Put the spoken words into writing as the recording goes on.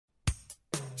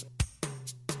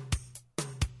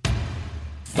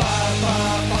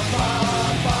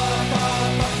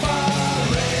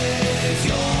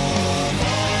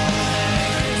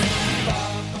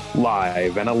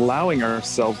alive and allowing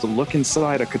ourselves to look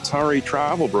inside a Qatari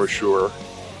travel brochure.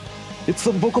 It's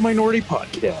the Vocal Minority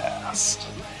Podcast.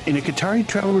 In a Qatari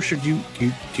travel brochure, do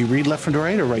you read left to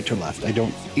right or right to left? I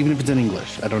don't, even if it's in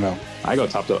English, I don't know. I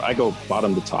go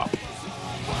bottom to top.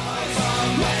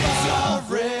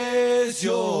 Raise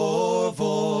your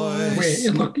voice.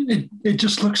 Wait, it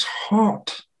just looks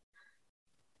hot.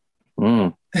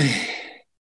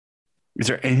 Is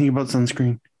there anything about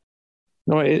sunscreen?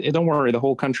 No, don't worry. The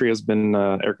whole country has been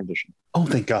air conditioned. Oh,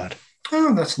 thank God.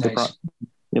 Oh, that's nice.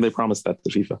 They promised that to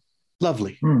FIFA.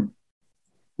 Lovely.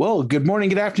 Well, good morning,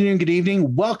 good afternoon, good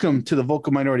evening. Welcome to the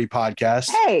Vocal Minority Podcast.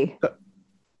 Hey.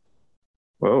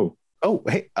 Whoa. Oh,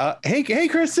 hey,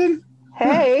 Kristin.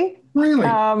 Hey. Really?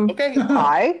 Okay.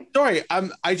 Hi. Sorry,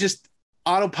 I just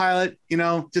autopilot.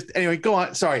 Just anyway. Go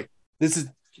on. Sorry. This is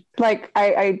like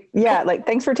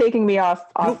thanks for taking me off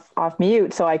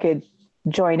mute so I could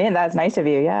join in. That's nice of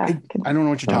you. Yeah. I don't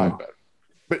know what you're talking about,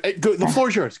 but the floor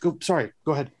is yours. Go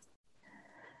ahead.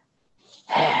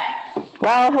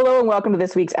 Well, hello and welcome to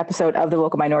this week's episode of the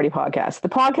Vocal Minority Podcast, the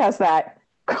podcast that,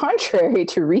 contrary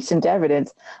to recent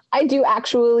evidence, I do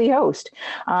actually host.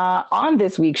 On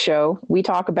this week's show, we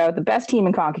talk about the best team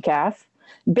in CONCACAF,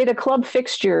 bit of club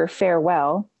fixture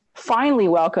farewell, finally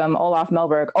welcome Olaf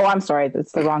Melberg. Oh, I'm sorry,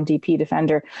 that's the wrong DP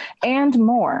defender, and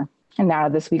more. And now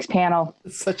this week's panel.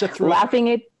 It's such a throwback. Laughing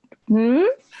at...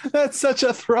 That's such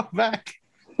a throwback.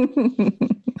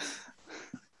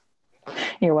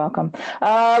 You're welcome.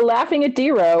 Laughing at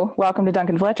D-Row. Welcome to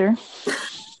Duncan Fletcher.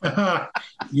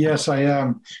 Yes, I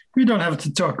am. We don't have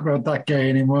to talk about that guy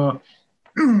anymore.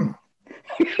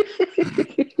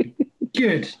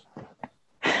 Good.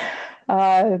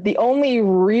 The only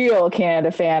real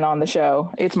Canada fan on the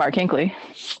show, it's Mark Hinkley.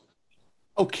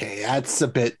 Okay, that's a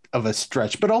bit of a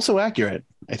stretch, but also accurate,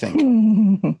 I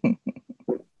think.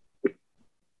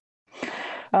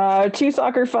 Two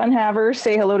soccer fun havers,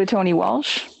 say hello to Tony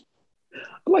Walsh.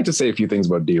 I'd like to say a few things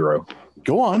about D-Row.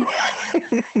 Go on.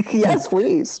 Yes,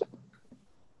 please.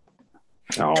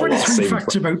 23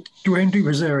 facts about Dwayne De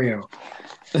Rosario.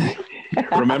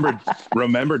 Remember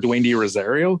Dwayne De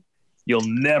Rosario? You'll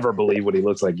never believe what he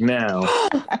looks like now.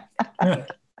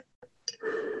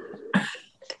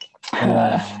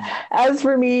 As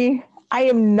for me, I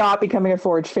am not becoming a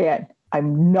Forge fan.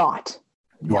 I'm not.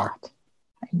 You are.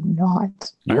 I'm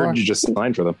not. I heard you just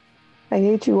signed for them. I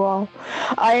hate you all.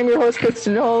 I am your host,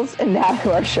 Kristin Knowles, and now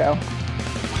to our show.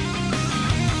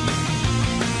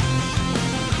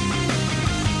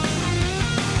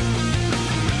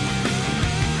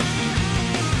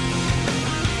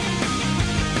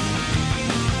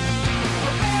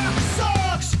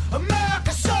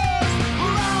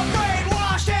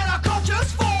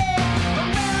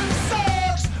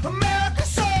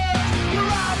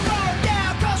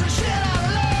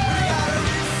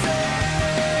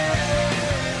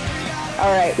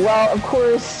 All right. Well, of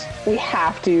course, we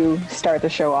have to start the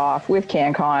show off with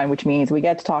CanCon, which means we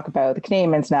get to talk about the Canadian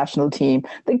men's national team,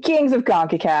 the kings of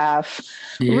CONCACAF,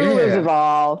 rulers of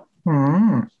all.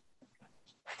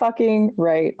 Fucking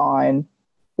right on.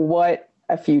 What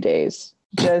a few days.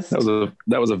 Just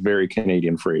that was a very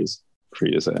Canadian phrase for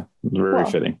you to say. It was very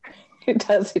fitting. It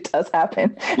does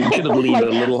happen. You should have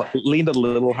leaned a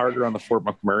little harder on the Fort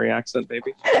McMurray accent,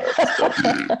 maybe.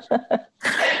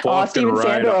 Steven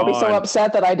Sandor will be so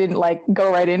upset that I didn't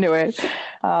go right into it.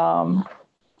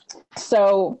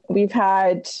 So we've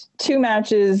had two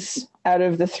matches out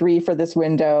of the three for this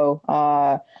window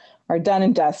are done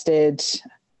and dusted,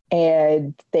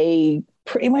 and they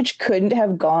pretty much couldn't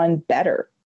have gone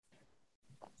better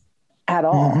at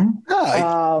all.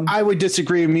 I would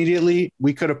disagree immediately.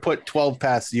 We could have put 12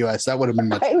 past the U.S. That would have been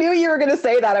much. I knew you were going to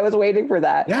say that. I was waiting for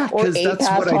that. Yeah, or 8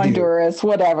 past Honduras,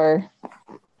 whatever.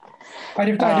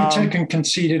 I'd have taken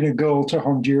conceded a goal to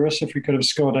Honduras if we could have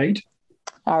scored 8.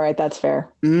 All right, that's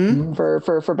fair.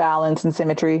 For balance and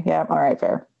symmetry. Yeah, all right,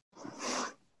 fair.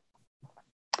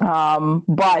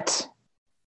 But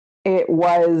it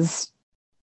was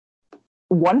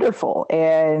wonderful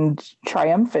and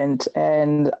triumphant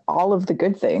and all of the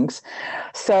good things.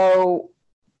 So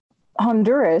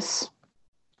Honduras,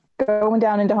 going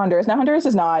down into Honduras. Now Honduras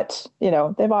is not,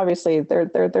 they've obviously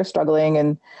they're struggling,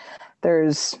 and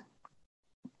there's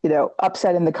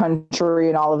upset in the country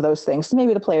and all of those things.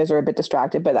 Maybe the players are a bit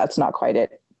distracted, but that's not quite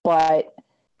it. But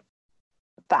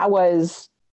that was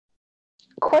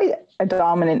quite a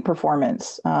dominant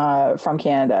performance from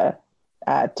Canada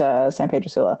at San Pedro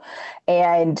Sula.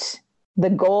 And the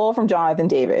goal from Jonathan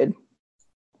David,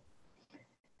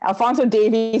 Alphonso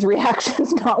Davies'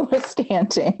 reactions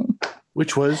notwithstanding.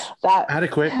 Which was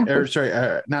adequate,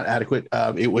 not adequate.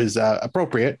 It was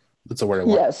appropriate. That's the word I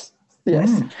want. Yes.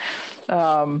 Yes.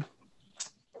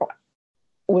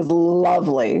 Was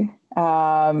lovely.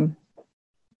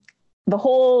 The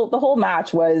whole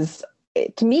match was,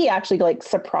 to me, actually, like,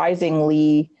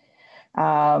 surprisingly,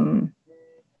 like,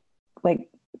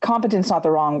 competence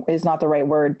is not the right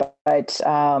word, but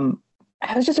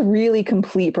it was just a really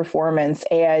complete performance,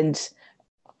 and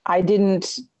I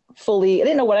didn't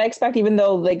know what I expect, even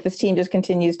though, like, this team just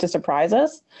continues to surprise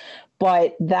us.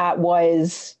 But that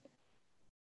was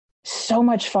so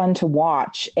much fun to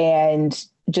watch, and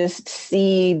just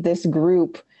see this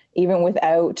group, even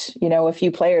without, a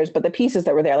few players, but the pieces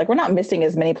that were there. Like, we're not missing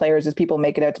as many players as people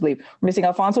make it out to believe. We're missing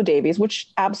Alphonso Davies,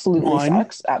 which absolutely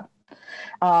sucks.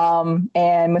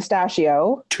 And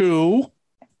Mustachio. 2.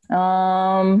 Who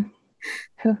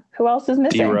else is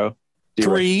missing? Dero.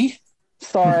 3.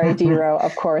 Sorry, Dero.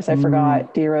 Of course, I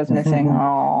forgot. Dero's missing.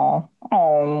 Oh.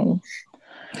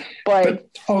 But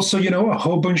also, a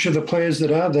whole bunch of the players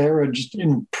that are there are just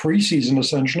in preseason,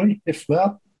 essentially, if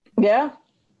that. Yeah.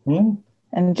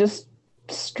 And just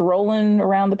strolling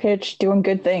around the pitch, doing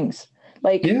good things.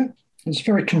 Like, yeah, it's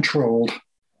very controlled.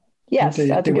 Yes,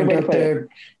 that's a good way to put it.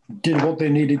 Did what they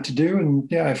needed to do,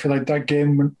 and yeah, I feel like that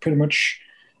game went pretty much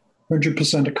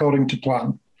 100% according to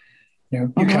plan.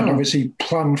 You can't obviously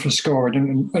plan for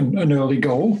scoring an early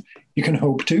goal. You can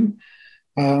hope to,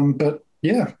 but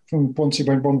yeah, from once he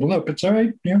went 1-0 up, it's all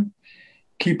right.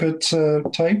 Keep it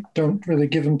tight. Don't really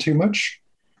give them too much.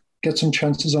 Get some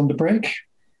chances on the break,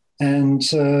 and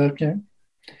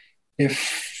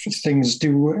if things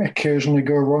do occasionally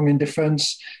go wrong in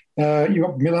defence, you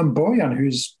got Milan Bojan,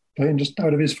 who's playing just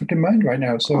out of his fucking mind right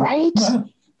now. So right,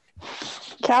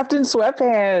 Captain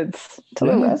Sweatpants to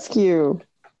the rescue.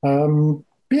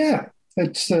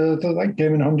 It's the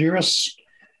game in Honduras.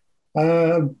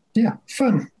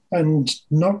 Fun and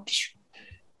not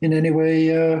in any way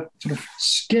sort of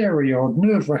scary or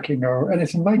nerve-wracking or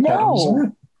anything like that.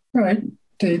 So, right,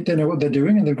 they know what they're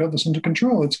doing and they've got this under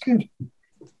control. It's good.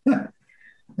 Yeah.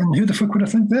 And who the fuck would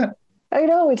have think that? I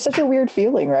know, it's such a weird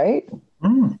feeling, right?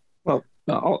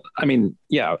 Well, I mean,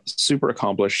 yeah, super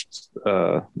accomplished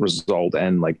result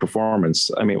and like performance.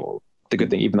 I mean, the good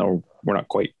thing, even though we're not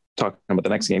quite talking about the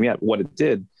next game yet, what it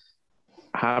did,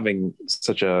 having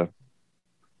such a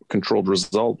controlled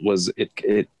result, was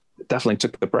it definitely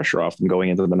took the pressure off from going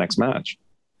into the next match.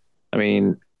 I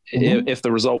mean, if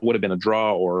the result would have been a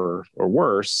draw or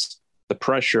worse, the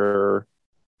pressure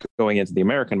going into the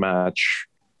American match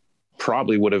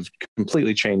probably would have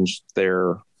completely changed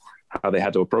how they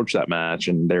had to approach that match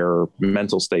and their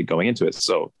mental state going into it.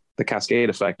 So the cascade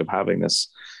effect of having this,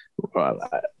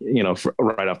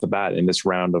 right off the bat in this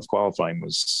round of qualifying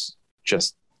was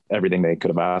just everything they could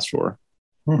have asked for.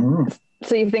 Mm-hmm.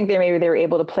 So you think they were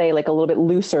able to play like a little bit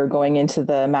looser going into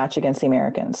the match against the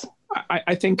Americans?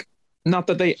 I think not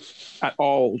that they at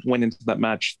all went into that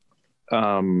match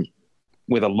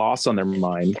with a loss on their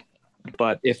mind,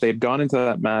 but if they'd gone into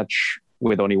that match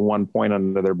with only 1 point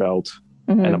under their belt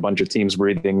and a bunch of teams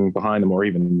breathing behind them, or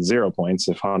even 0 points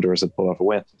if Honduras had pulled off a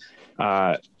win,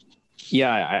 I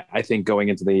think going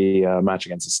into the match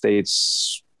against the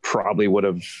States probably there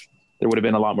would have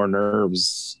been a lot more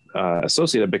nerves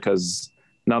associated, because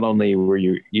not only were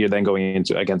you're then going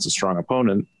into against a strong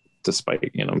opponent,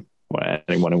 despite what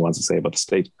anyone who wants to say about the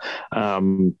States,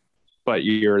 but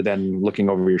you're then looking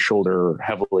over your shoulder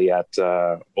heavily at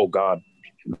oh God,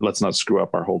 let's not screw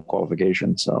up our whole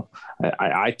qualification. So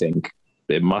I think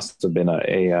it must have been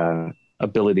a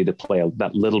ability to play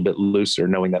that little bit looser,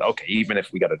 knowing that, okay, even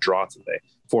if we got a draw today,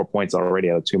 4 points already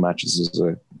out of 2 matches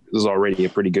is already a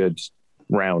pretty good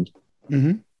round.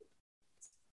 Mm-hmm.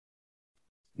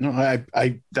 No,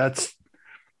 that's,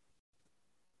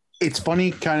 it's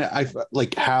funny, kind of, I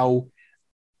like how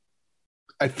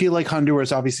I feel like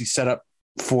Honduras obviously set up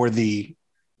for the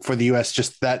US,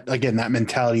 just that, again, that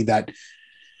mentality that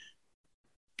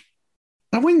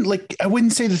I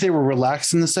wouldn't say that they were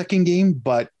relaxed in the second game,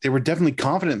 but they were definitely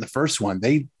confident in the first one.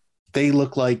 They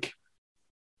look like,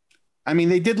 I mean,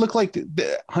 they did look like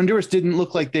Honduras didn't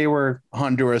look like they were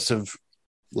Honduras of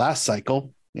last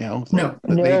cycle, No,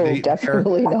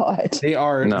 definitely not. They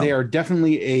are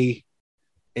definitely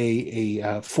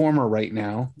a former right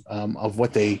now of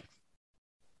what they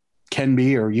can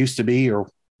be or used to be or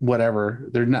whatever.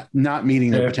 They're not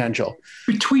meeting their potential.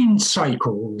 Between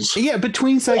cycles. Yeah,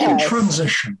 between cycles. Yes.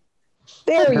 Transition.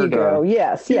 There you go.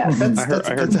 Yes.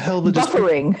 That's a hell of a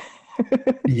buffering.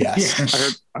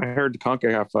 Yes. I heard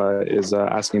CONCACAF is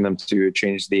asking them to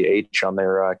change the H on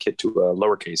their kit to a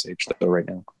lowercase h though right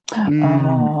now.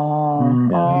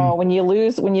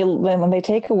 When they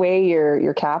take away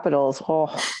your capitals,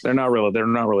 they're not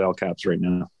really all caps right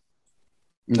now.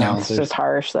 No, That's just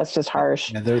harsh. That's just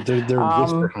harsh. Yeah, they're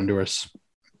whisper Honduras.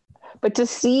 But to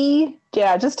see,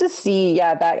 just to see,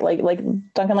 that like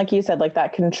Duncan, like you said, like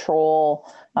that control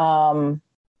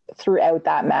throughout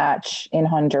that match in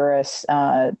Honduras,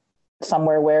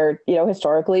 somewhere where,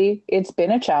 historically it's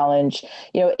been a challenge,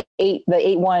 the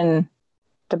 8-1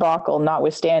 debacle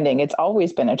notwithstanding, it's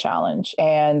always been a challenge.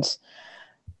 And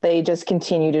they just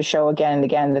continue to show again and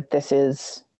again that this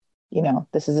is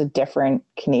a different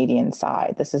Canadian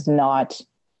side. This is not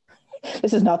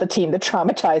the team that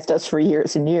traumatized us for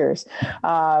years and years.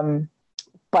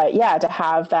 But yeah, to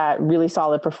have that really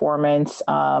solid performance,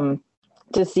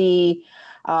 to see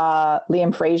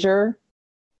Liam Fraser,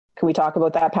 can we talk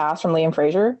about that pass from Liam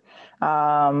Fraser?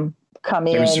 Come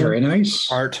in. It was very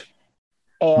nice. Art.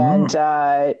 And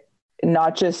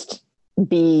not just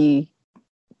be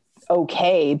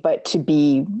okay, but to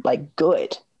be like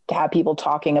good. To have people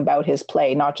talking about his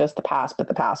play, not just the pass, but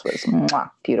the pass was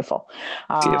beautiful.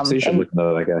 TFC should look into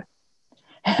that guy.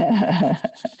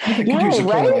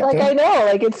 Right? Like I know,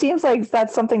 like it seems like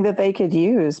that's something that they could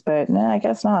use, but no, I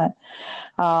guess not.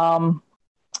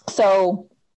 So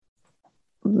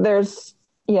there's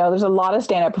a lot of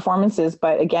standout performances,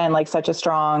 but again, like such a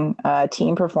strong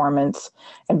team performance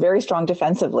and very strong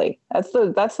defensively. That's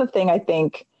the thing I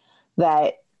think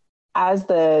that as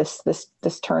this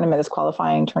tournament, this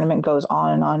qualifying tournament goes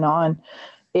on and on and on,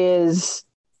 is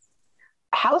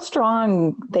how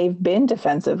strong they've been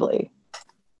defensively.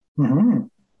 Mm-hmm.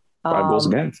 5 goals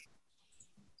against.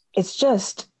 It's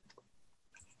just,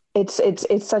 it's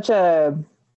such a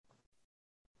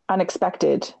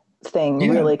unexpected thing,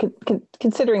 really,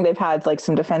 considering they've had like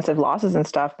some defensive losses and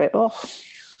stuff, but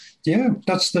yeah,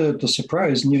 that's the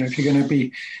surprise. And, if you're going to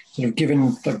be sort of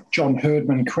giving like John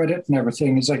Herdman credit and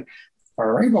everything, it's like, all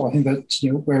right, well, I think that's,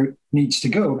 where it needs to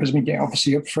go. Because,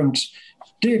 obviously up front,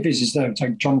 Davies is there. It's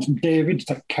like Jonathan David, it's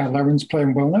like Kyle Aaron's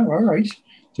playing well now. All right.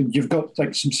 So you've got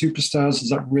like some superstars. Is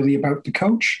that really about the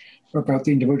coach or about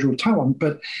the individual talent?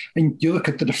 But and you look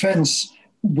at the defense,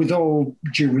 with all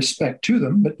due respect to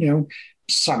them, but,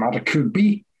 Sam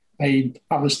Adekugbe,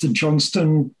 Alistair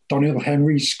Johnston, Donnell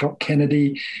Henry, Scott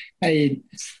Kennedy,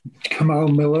 Kamal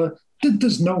Miller.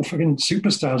 There's no fucking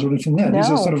superstars or anything there. These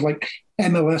are sort of like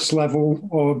MLS level,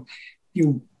 or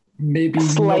maybe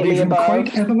slightly not even above. quite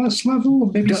MLS level,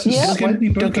 or maybe slightly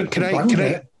above.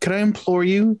 Duncan, can I implore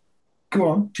you? Go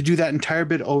on. To do that entire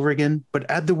bit over again, but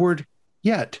add the word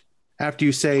 "yet" after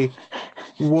you say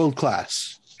 "world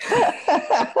class."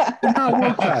 They're not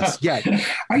world class yet.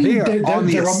 They're on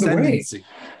the ascendancy.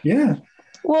 Yeah.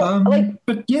 Well,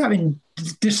 but yeah,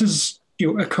 this is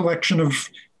a collection of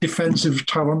defensive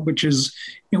talent, which is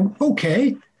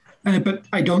okay, but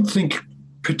I don't think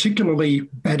particularly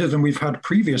better than we've had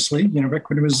previously. Back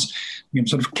when it was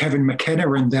sort of Kevin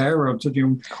McKenna in there, or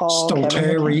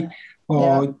Stalteri,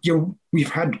 or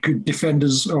we've had good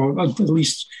defenders, or at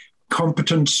least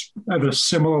competent at a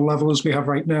similar level as we have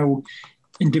right now,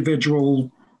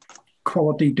 individual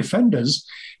quality defenders,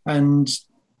 and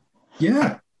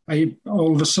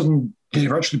all of a sudden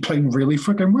they're actually playing really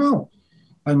freaking well,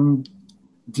 and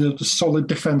they're solid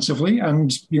defensively,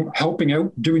 and helping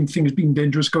out, doing things, being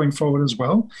dangerous going forward as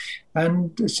well.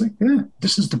 And it's like,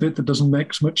 this is the bit that doesn't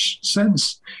make so much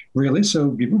sense, really.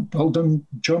 So well done,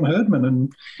 John Herdman,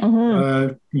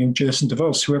 and Jason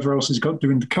DeVos, whoever else has got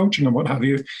doing the coaching and what have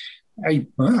you.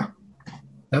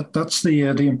 That's the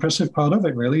impressive part of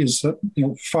it, really, is that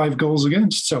 5 goals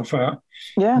against so far.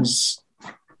 Yeah.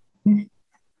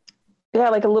 Yeah,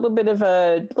 like a little bit of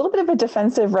a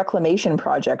defensive reclamation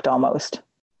project almost.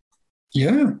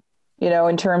 Yeah.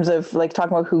 In terms of like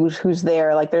talking about who's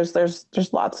there, like there's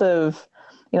lots of,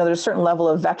 there's a certain level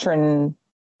of veteran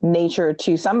nature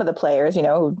to some of the players,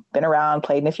 who've been around,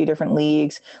 played in a few different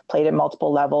leagues, played at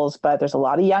multiple levels, but there's a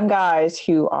lot of young guys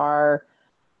who are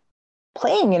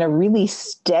playing in a really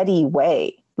steady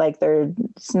way. Like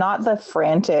it's not the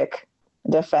frantic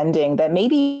defending that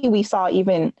maybe we saw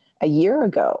even a year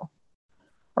ago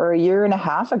or a year and a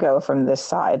half ago from this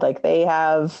side. Like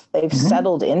they've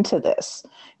settled into this,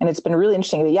 and it's been really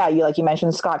interesting. You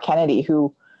mentioned Scott Kennedy,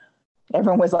 who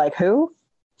everyone was like, who,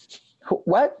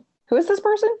 what, who is this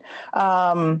person?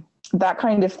 That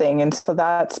kind of thing. And so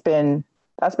that's been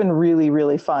really,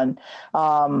 really fun.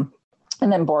 And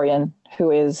then Borjan,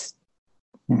 who is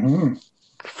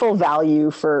full value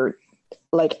for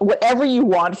like whatever you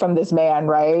want from this man,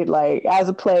 right? Like as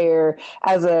a player,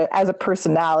 as a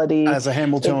personality, as a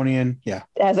Hamiltonian.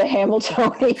 As a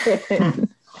Hamiltonian.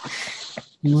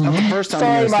 Not the first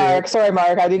time. Sorry,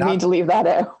 Mark. I didn't mean to leave that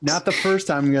out. Not the first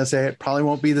time I'm going to say it. Probably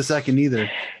won't be the second either.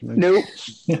 Nope.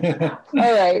 All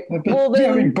right. Well,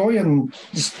 then... I mean, Boyan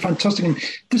is fantastic. And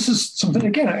this is something,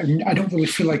 again, I don't really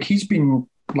feel like he's been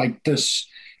like this.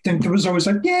 Then there was always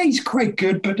like, yeah, he's quite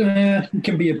good, but he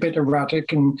can be a bit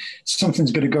erratic and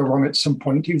something's going to go wrong at some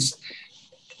point.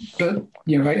 But,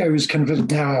 I was kind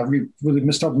of, we really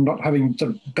missed out on not having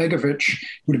the Begovic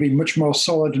would have been much more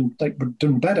solid and would have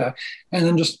done better. And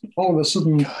then just all of a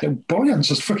sudden, Boyan's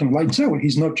just fucking lights out.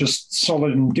 He's not just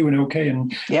solid and doing okay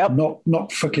and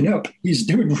not fucking up. He's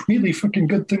doing really fucking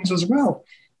good things as well.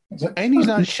 And he's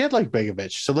not shit like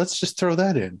Begovic, so let's just throw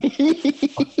that in.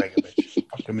 Fuck Begovic.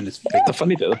 Fuck him in his face. The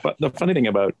funny thing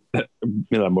about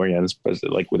Milan Borjan is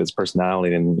like with his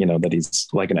personality and that he's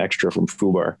like an extra from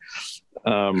Fubar.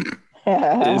 The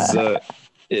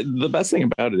best thing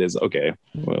about it is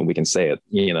we can say it.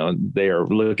 They are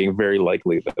looking very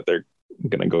likely that they're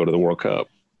going to go to the World Cup,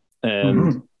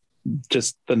 and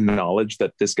just the knowledge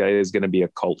that this guy is going to be a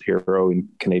cult hero in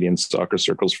Canadian soccer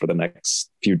circles for the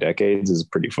next few decades is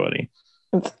pretty funny.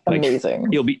 It's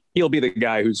amazing. He'll be the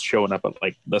guy who's showing up at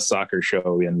like the soccer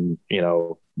show in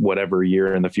whatever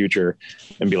year in the future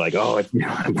and be like, oh, it's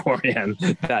Borjan,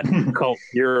 that cult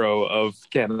hero of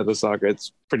Canada soccer.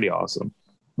 It's pretty awesome.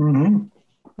 Mm-hmm.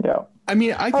 Yeah. I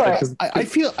mean, I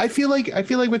feel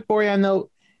like with Borjan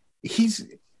though,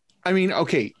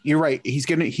 you're right.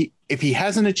 If he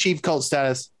hasn't achieved cult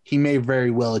status, he may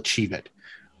very well achieve it.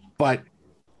 But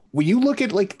when you look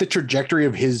at like the trajectory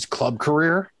of his club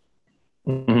career,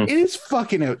 it is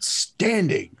fucking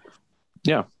outstanding.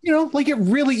 Yeah. Like it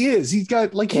really is. He's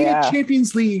got he had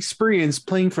Champions League experience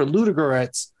playing for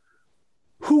Ludogorets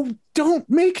who don't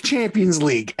make Champions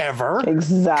League ever.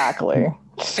 Exactly.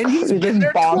 And he's been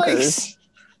there twice.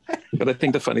 But I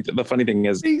think the funny thing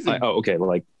is, if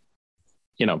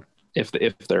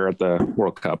they're at the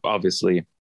World Cup, obviously,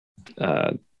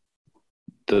 the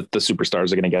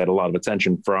superstars are going to get a lot of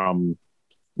attention from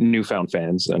newfound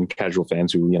fans and casual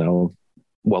fans who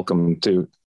welcome to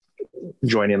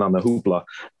join in on the hoopla.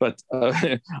 But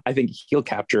I think he'll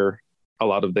capture a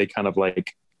lot of the kind of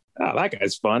like, that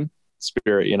guy's fun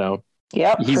spirit.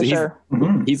 Yep, for sure.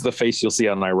 He's the face you'll see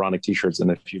on ironic T-shirts in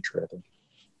the future, I think.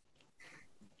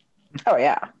 Oh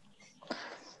yeah.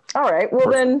 All right. Well,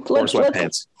 then let's.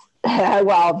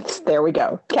 Well, there we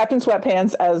go. Captain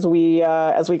Sweatpants, as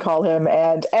we call him,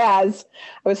 and as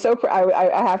I was so I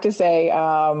have to say,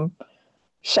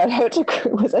 shout out to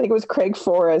I think it was Craig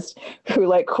Forrest who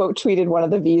like quote tweeted one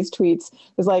of the V's tweets.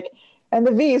 It was like, and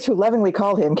the V's who lovingly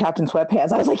call him Captain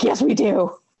Sweatpants. I was like, yes, we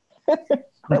do.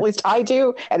 Or at least I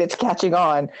do, and it's catching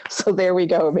on. So there we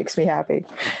go. It makes me happy.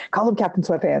 Call him Captain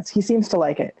Sweatpants. He seems to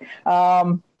like it.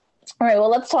 All right. Well,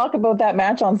 let's talk about that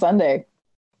match on Sunday.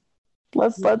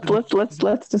 Let's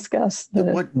discuss.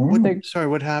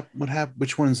 What happened?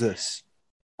 Which one's this?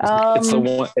 It's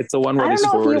the one where I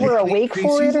don't know if you were awake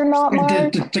for it or not,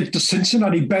 Mark. The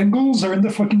Cincinnati Bengals are in the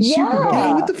fucking Super Bowl.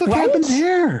 Yeah, what the fuck happened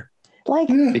there? Like,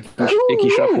 Icky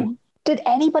shuffle. Did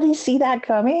anybody see that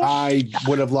coming? I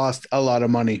would have lost a lot of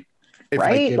money.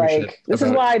 Right? Like, this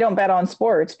is why I don't bet on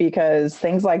sports, because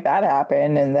things like that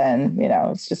happen, and then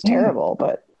it's just terrible.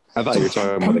 But I thought you were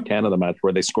talking about the Canada match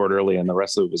where they scored early and the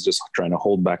rest of it was just trying to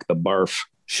hold back the barf.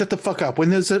 Shut the fuck up.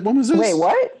 When was this? Wait,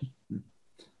 what?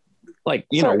 Like,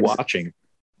 watching,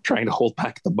 trying to hold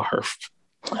back the barf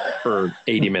for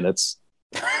 80 minutes.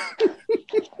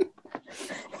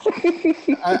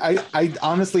 I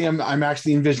honestly I'm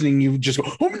actually envisioning you just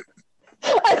go.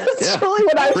 That's really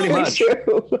what I was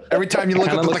too. Every time you look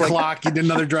up at the clock, you did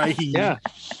another dry heat. Yeah.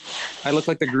 I look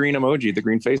like the green emoji, the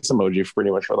green face emoji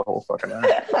pretty much for the whole fucking hour.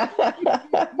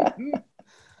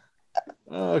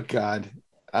 Oh God.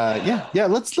 Yeah.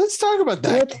 Let's talk about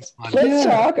that. Let's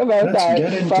talk about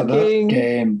that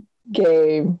fucking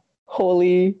game.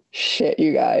 Holy shit,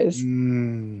 you guys.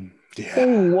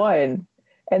 They won.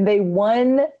 And they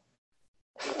won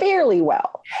fairly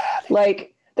well.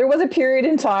 Like, there was a period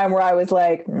in time where I was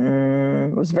like, I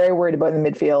was very worried about the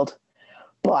midfield.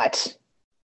 But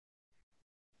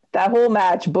that whole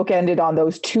match bookended on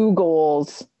those 2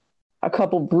 goals, a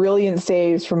couple brilliant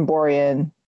saves from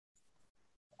Borjan.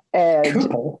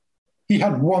 And he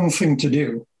had one thing to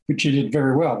do, which he did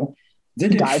very well.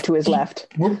 Dive to his left.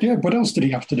 What else did he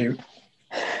have to do?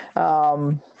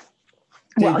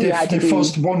 They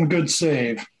forced one good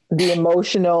save. The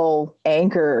emotional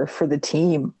anchor for the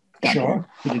team. Sure,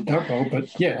 he did that well, but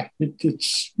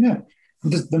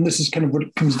Then this is kind of what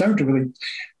it comes down to, really.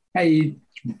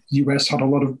 US had a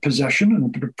lot of possession and a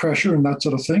bit of pressure and that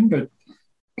sort of thing, but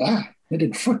they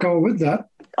did fuck all with that.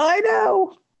 I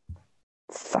know.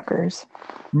 Suckers.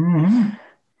 Mm-hmm.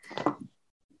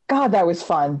 God, that was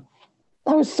fun.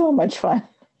 That was so much fun.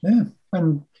 Yeah,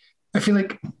 and I feel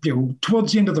like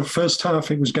towards the end of the first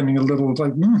half, it was getting a little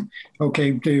like,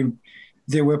 okay,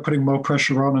 they were putting more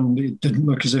pressure on, and it didn't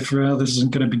look as if this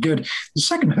isn't going to be good. The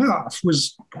second half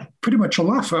was pretty much a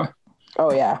laugher.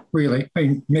 Oh yeah, really. I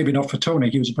mean, maybe not for Tony.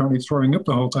 He was apparently throwing up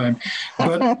the whole time.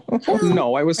 But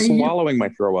no, I was swallowing my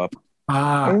throw up.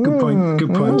 Good point.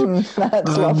 Good point.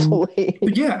 That's lovely.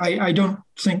 But yeah, I don't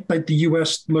think like the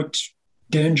US looked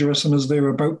dangerous, and as they were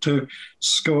about to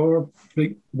score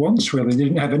like once, really, they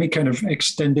didn't have any kind of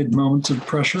extended moments of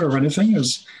pressure or anything.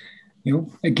 As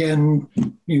again,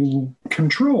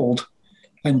 controlled.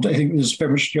 And I think there's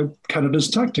very much Canada's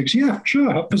tactics. Yeah,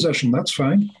 sure, have possession, that's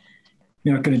fine.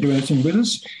 You're not going to do anything with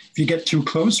us. If you get too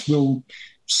close, we'll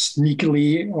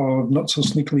sneakily or not so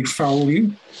sneakily foul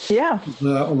you. Yeah.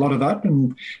 A lot of that.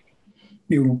 And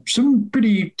some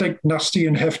pretty like nasty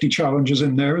and hefty challenges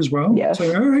in there as well. Yes.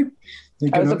 So, all right. They're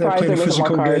I was going to play a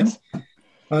physical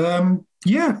game.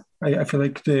 Yeah, I feel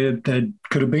like they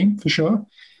could have been for sure.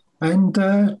 And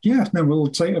then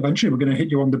we'll say eventually we're going to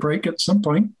hit you on the break at some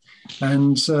point.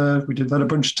 And we did that a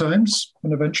bunch of times.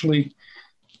 And eventually,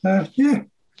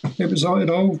 it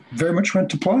all very much went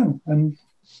to plan. And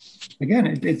again,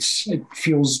 it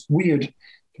feels weird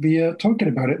to be talking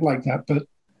about it like that. But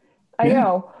I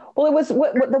know. Well, it was the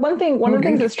one thing. One of the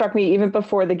things that struck me even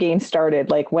before the game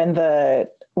started, like when the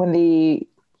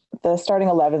starting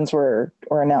 11s were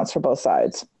announced for both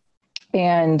sides,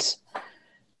 and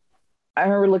I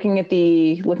remember looking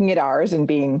at ours and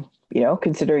being,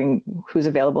 considering who's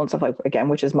available and stuff like, again,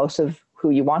 which is most of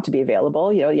who you want to be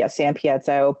available. Sam Piet's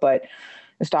out, but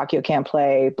Eustachio can't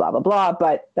play, blah, blah, blah.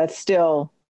 But that's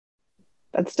still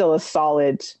a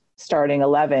solid starting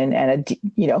 11 and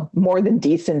a, more than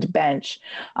decent bench.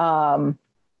 And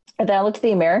then I looked at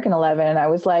the American 11 and I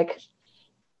was like,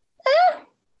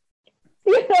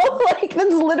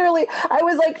 that's literally, I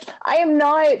was like, I am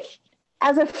not,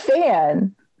 as a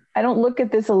fan, I don't look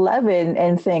at this 11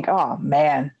 and think, oh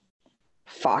man,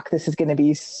 fuck, this is going to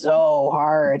be so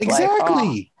hard.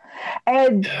 Exactly.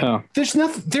 And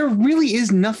there really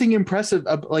is nothing impressive.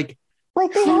 Like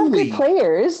they have good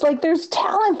players. Like there's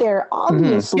talent there,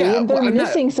 obviously, and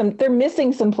they're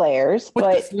missing some players.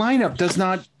 But this lineup does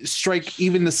not strike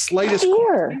even the slightest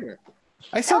fear.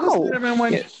 I saw this lineup and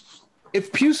went,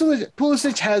 if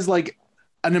Pulisic has like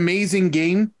an amazing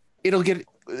game, it'll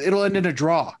end in a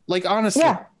draw. Like honestly,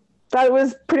 yeah, that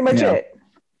was pretty much it.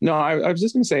 No, I was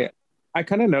just gonna say, I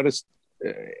kind of noticed.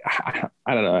 I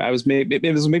don't know.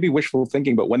 It was maybe wishful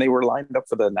thinking, but when they were lined up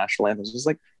for the national anthems, it was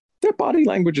like their body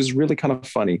language is really kind of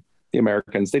funny. The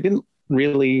Americans, they didn't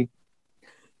really.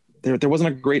 There wasn't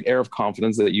a great air of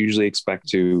confidence that you usually expect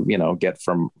to get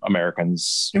from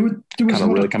Americans. There was kind of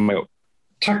really coming out.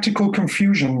 Tactical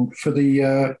confusion for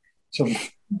the sort of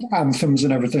anthems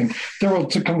and everything. They're all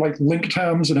to kind of like linked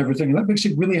hands and everything, and that makes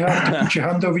it really hard to put your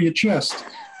hand over your chest.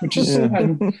 Which is,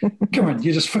 and come on,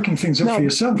 you're just fucking things up for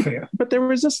yourself here. But there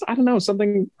was just, I don't know,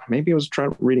 something, maybe I was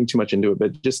reading too much into it,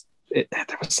 but just, there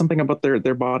was something about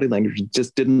their body language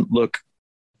just didn't look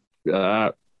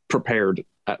prepared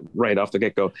right off the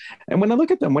get-go. And when I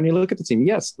look at them, when you look at the team,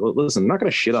 yes, listen, I'm not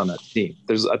going to shit on that team.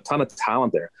 There's a ton of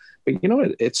talent there. But you know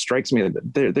what? It strikes me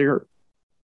that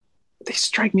they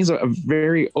strike me as a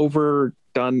very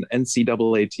overdone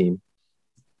NCAA team.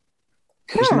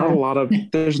 There's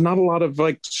not a lot of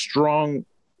like strong,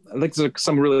 like there's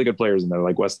some really good players in there,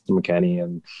 like Weston McKennie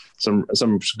and some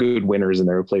good winners in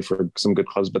there who play for some good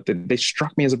clubs, but they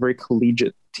struck me as a very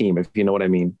collegiate team, if you know what I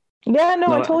mean. Yeah,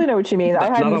 no, I totally know what you mean. I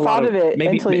hadn't thought of it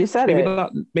until you said it.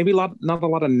 Not a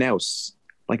lot of nous,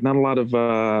 like not a lot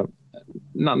of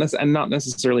not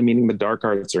necessarily meaning the dark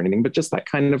arts or anything, but just that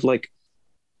kind of like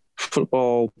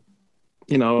football.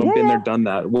 Been there, done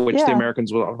that, which the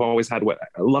Americans have always had. What,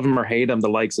 love them or hate them, the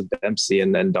likes of Dempsey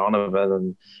and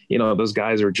Donovan, and those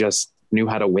guys are just knew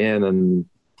how to win and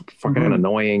fucking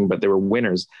annoying, but they were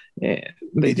winners.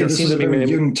 They just seem to be a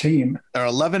young team. They're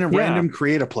 11 random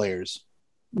creative players.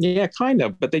 Yeah, kind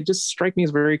of, but they just strike me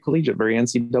as very collegiate, very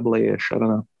NCAA-ish. I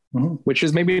don't know, which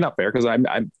is maybe not fair because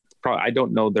I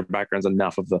don't know their backgrounds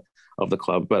enough of the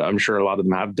club, but I'm sure a lot of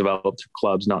them have developed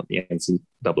clubs, not the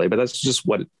NCAA. But that's just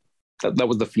what. That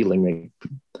was the feeling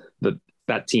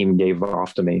that team gave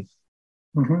off to me.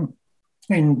 Mm-hmm.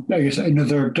 And I guess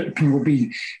another opinion would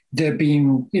be they're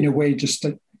being, in a way, just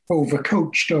like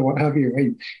overcoached or what have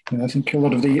you. I think a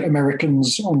lot of the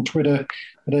Americans on Twitter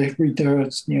that I read there,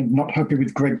 not happy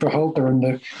with Greg Berhalter and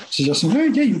they're suggesting,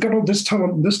 you've got all this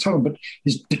talent, but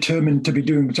he's determined to be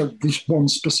doing this one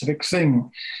specific thing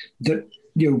that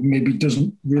maybe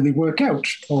doesn't really work out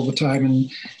all the time.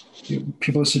 And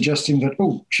people are suggesting that,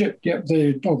 oh shit, yeah,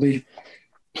 all the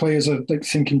players are like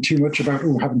thinking too much about,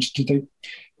 did they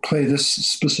play this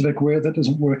specific way that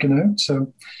isn't working out?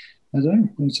 So I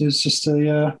don't know. It's just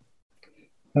a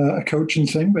coaching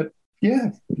thing, but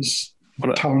yeah, there's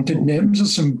talented names.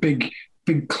 There's some big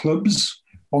clubs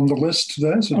on the list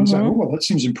there. So it's like, oh, well, that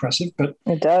seems impressive. But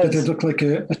it does. Did they look like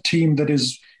a team that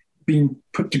is being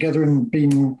put together and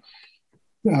being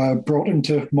brought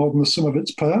into more than the sum of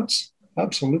its parts?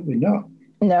 Absolutely not.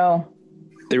 No.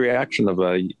 The reaction of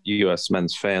U.S.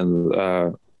 men's fans,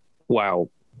 wow,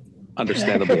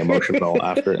 understandably emotional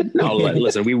after. No,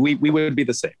 listen, we would be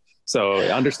the same. So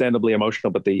understandably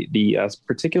emotional, but the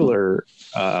particular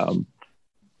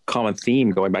common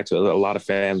theme going back to a lot of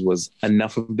fans was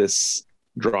enough of this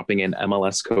dropping in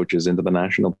MLS coaches into the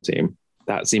national team.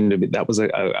 That was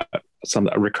a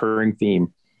recurring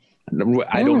theme.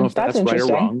 I don't know if that's right or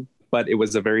wrong, but it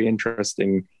was a very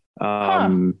interesting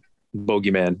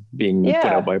bogeyman being put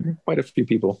out by quite a few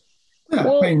people. Yeah,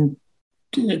 well, I mean,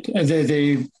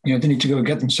 they need to go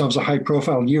get themselves a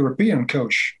high-profile European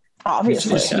coach.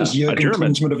 Obviously, is Jurgen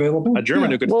Klinsmann available? A German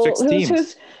who could fix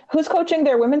teams. Who's coaching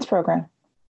their women's program?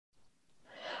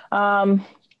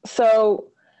 So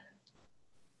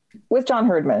with John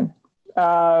Herdman,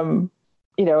 and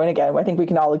again, I think we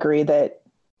can all agree that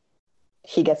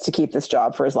he gets to keep this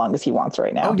job for as long as he wants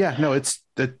right now. Oh yeah, no, it's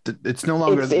no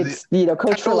longer it's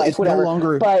coach for life, it's whatever. No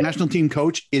longer but, national team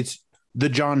coach. It's the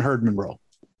John Herdman role.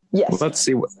 Yes. Well,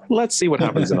 let's see what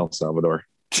happens in El Salvador.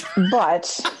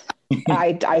 But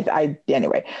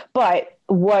anyway. But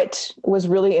what was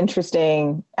really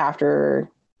interesting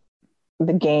after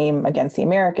the game against the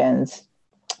Americans,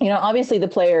 obviously the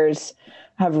players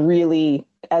have really,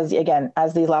 as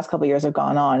these last couple of years have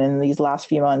gone on, and these last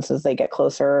few months as they get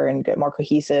closer and get more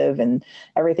cohesive and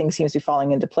everything seems to be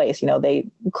falling into place, they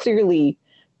clearly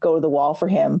go to the wall for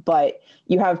him, but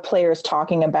you have players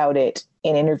talking about it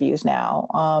in interviews now.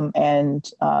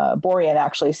 And Borjan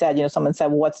actually said, someone said,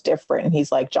 well, what's different? And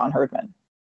he's like, John Herdman.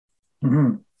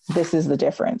 Mm-hmm. This is the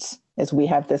difference, is we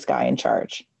have this guy in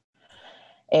charge.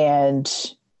 And,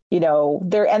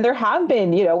 there have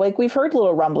been, we've heard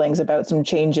little rumblings about some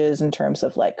changes in terms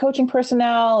of like coaching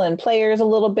personnel and players a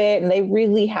little bit. And they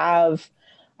really have,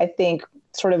 I think,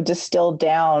 sort of distilled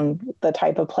down the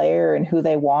type of player and who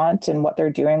they want and what they're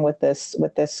doing with this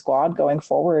squad going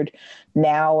forward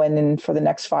now and then for the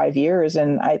next 5 years.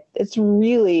 And it's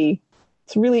really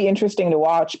interesting to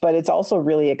watch, but it's also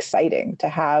really exciting to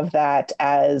have that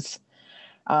as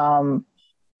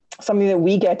something that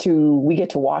we get to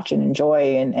watch and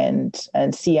enjoy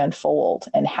and see unfold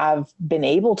and have been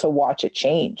able to watch it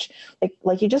change.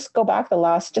 Like you just go back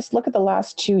just look at the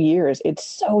last 2 years. It's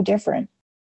so different.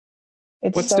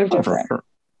 What's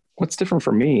different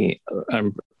for me,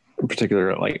 in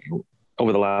particular, like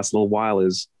over the last little while,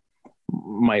 is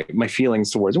my feelings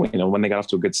towards, when they got off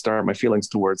to a good start, my feelings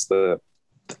towards the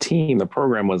team, the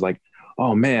program was like,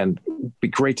 oh man, it'd be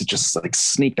great to just like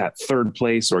sneak that third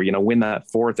place or, win that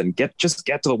fourth and get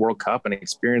to the World Cup and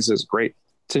experience this great,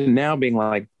 to now being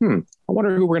like, I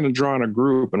wonder who we're going to draw in a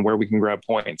group and where we can grab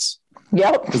points.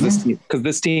 Yep. Because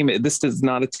this is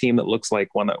not a team that looks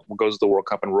like one that goes to the World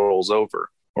Cup and rolls over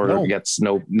or gets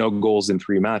no goals in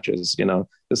 3 matches.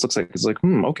 This looks like it's like,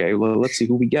 okay, well, let's see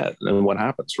who we get and what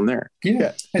happens from there.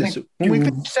 Yeah. When we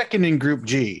finished second in Group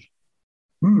G,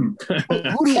 who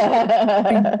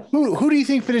do you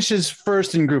think finishes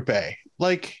first in Group A?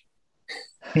 Like,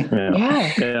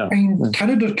 yeah. I mean,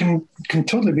 Canada can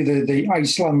totally be the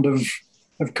Iceland of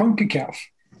CONCACAF.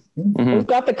 Mm-hmm. We've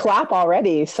got the clap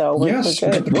already, so we're good.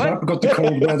 Got the clap, got the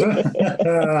cold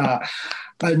weather,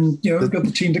 and we've got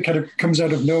the team that kind of comes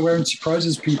out of nowhere and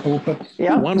surprises people. But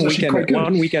one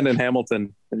weekend in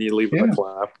Hamilton, and you leave with a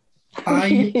clap.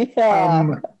 I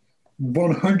am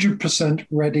 100%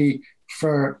 ready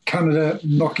for Canada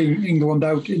knocking England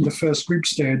out in the first group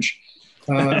stage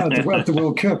at the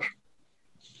World Cup.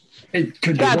 It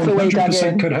could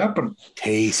 100% could happen.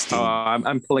 Tasty.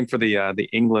 I'm pulling for the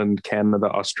England, Canada,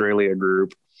 Australia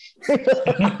group.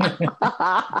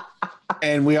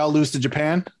 And we all lose to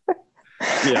Japan?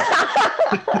 Yeah.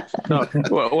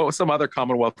 No, some other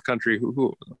Commonwealth country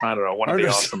who I don't know, one of the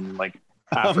awesome like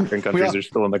African countries are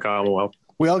still in the Commonwealth.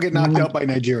 We all get knocked out by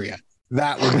Nigeria.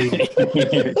 That would be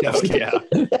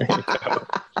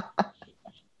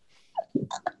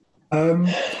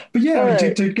but yeah,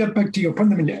 right. to get back to your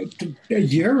point, I mean, about a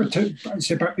year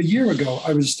ago,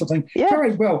 I was still thinking, all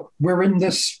right, well, we're in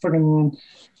this fucking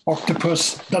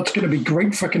Octopus. That's going to be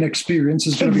great fucking experience.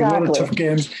 There's going to be a lot of tough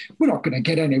games. We're not going to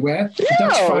get anywhere. But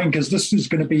that's fine because this is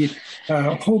going to be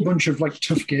a whole bunch of like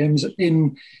tough games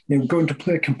in, going to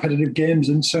play competitive games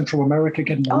in Central America,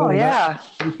 getting a lot of that.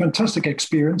 A fantastic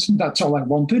experience. And that's all I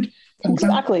wanted. And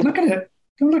exactly. Look at it.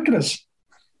 Look at us.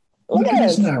 Look at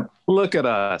us now. Look at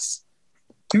us.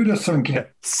 Who'd have thunk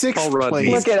it? Sixth place.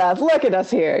 Look at us. Look at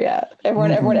us here. Yeah.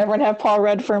 Everyone have Paul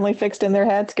Rudd firmly fixed in their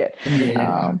heads. Good.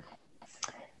 Yeah.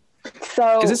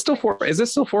 So is it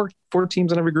still four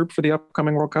teams in every group for the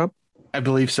upcoming World Cup? I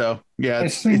believe so. Yeah,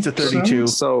 it's a 32.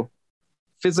 So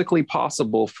physically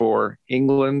possible for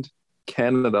England,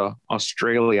 Canada,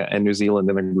 Australia, and New Zealand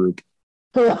in a group.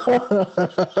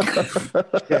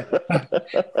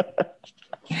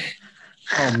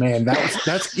 Oh man, that's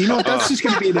that's just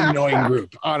going to be an annoying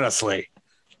group, honestly.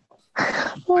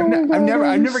 I've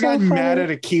never gotten mad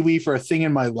at a Kiwi for a thing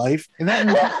in my life, and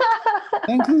that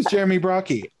includes Jeremy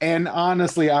Brocky. And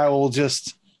honestly, I will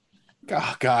just,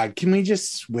 oh God, can we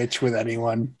just switch with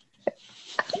anyone?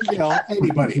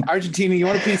 Anybody. Argentina, you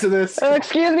want a piece of this?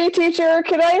 Excuse me, teacher.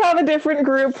 Can I have a different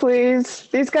group, please?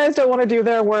 These guys don't want to do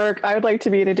their work. I would like to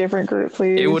be in a different group,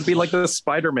 please. It would be like the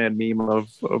Spider-Man meme of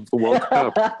the World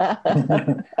Cup.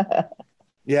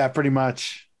 Yeah, pretty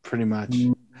much. All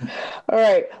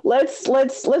right, let's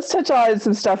touch on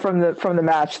some stuff from the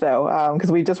match though,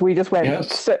 because we just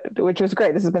went, which was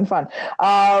great. This has been fun.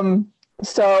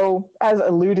 So as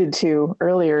alluded to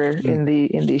earlier in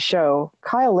the show,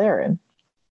 Kyle Laren.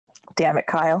 Damn it,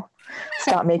 Kyle!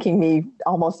 Stop making me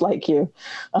almost like you.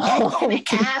 Damn it,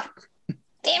 Kyle!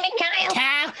 Damn it,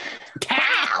 Kyle!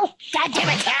 Kyle! God damn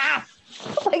it, Kyle!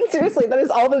 Like seriously, that is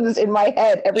all that is in my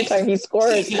head every time he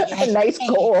scores a nice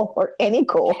goal or any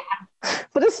goal.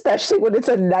 But especially when it's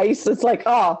it's like,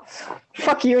 oh,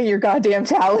 fuck you and your goddamn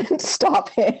talent. Stop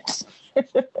it.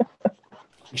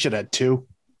 You should have 2.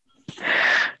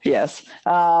 Yes.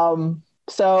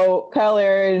 So Kyle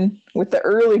Laren with the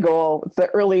early goal, the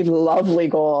early lovely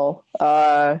goal,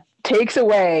 takes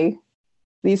away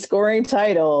the scoring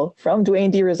title from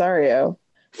Dwayne De Rosario,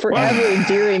 forever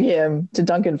endearing him to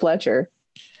Duncan Fletcher.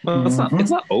 Well, it's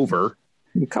not over.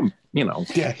 Come,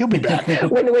 Yeah, he'll be back.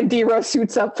 when D-Rose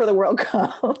suits up for the World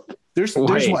Cup. There's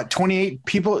what, 28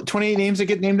 people, 28 names that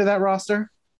get named to that roster?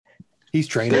 He's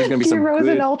training. There's going to be some D-Rose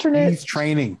good, an alternate. He's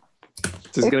training.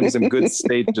 There's going to be some good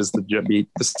stages the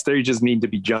stages need to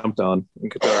be jumped on in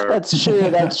Qatar. That's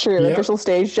true. Yep. Official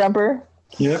stage jumper.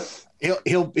 Yep.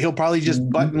 He'll probably just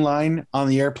button line on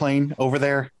the airplane over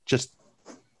there. Just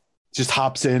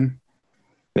hops in.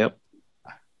 Yep.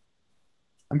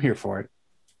 I'm here for it.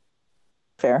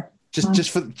 Fair. Just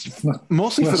for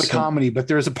mostly for the comedy, but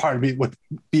there's a part of me would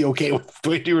be okay with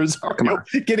Dwayne De Rosario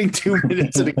getting 2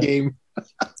 minutes in a game.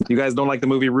 You guys don't like the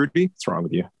movie Rudy? What's wrong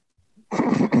with you?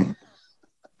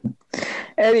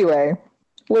 Anyway,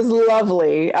 was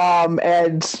lovely.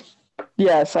 And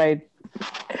yes,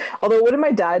 although what did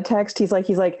my dad text? He's like,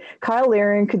 Kyle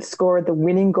Laren could score the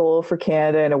winning goal for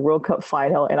Canada in a World Cup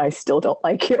final, and I still don't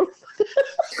like him.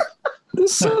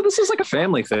 This is like a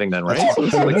family thing then, right?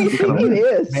 It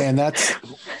is. Man,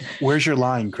 where's your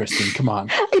line, Kristin? Come on.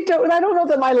 I don't know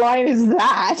that my line is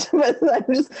that, but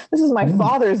this is my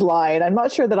father's line. I'm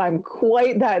not sure that I'm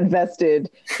quite that invested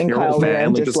in your Kyle whole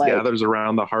family Laren. just gathers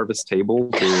around the harvest table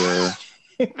to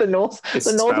the Knowles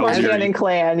Marchand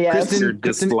clan. Yes,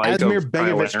 Kristin Asmir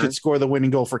Begovic could score the winning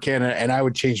goal for Canada, and I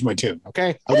would change my tune.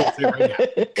 Okay, I'll go through it right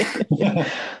now.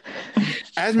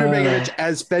 Asmir Begovic,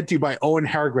 as fed to by Owen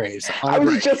Hargraves. I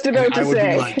was just about to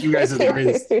say, like, you guys are the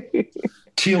greatest.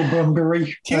 Teal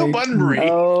Bunbury.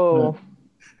 Oh,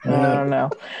 I don't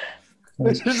know.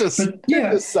 There's a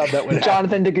sub that went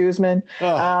Jonathan de Guzman.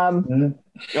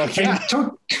 Okay.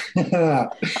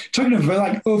 Talking of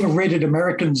like overrated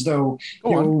Americans, though,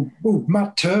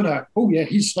 Matt Turner. Oh yeah,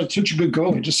 he's like such a good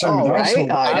goalie. Just saying, right?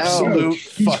 Absolute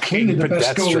he's clearly the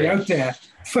best goalie out there.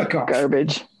 Fuck off.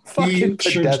 Garbage. He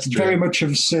should very much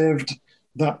have saved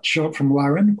that shot from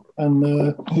Laren.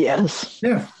 And yes,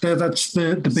 yeah, that's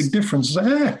the big difference.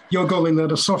 Your goalie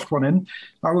let a soft one in.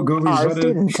 Our goalie's let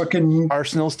a fucking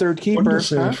Arsenal's third keeper.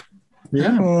 Huh?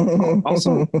 Yeah.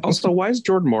 Also, why is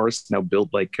Jordan Morris now built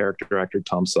like character actor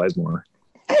Tom Sizemore?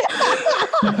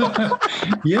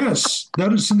 Yes,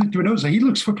 that is something to notice. He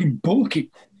looks fucking bulky.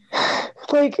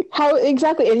 Like how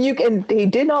exactly? And he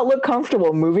did not look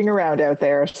comfortable moving around out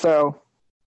there. So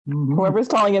whoever's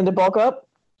telling him to bulk up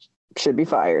should be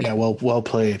fired. Yeah, well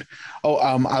played.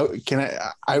 If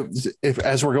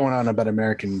as we're going on about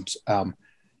Americans,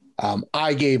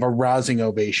 I gave a rousing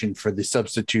ovation for the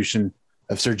substitution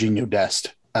of Sergiño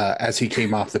Dest as he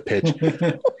came off the pitch.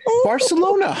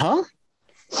 Barcelona, huh?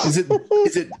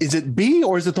 Is it B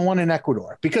or is it the one in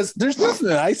Ecuador? Because there's nothing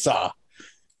that I saw.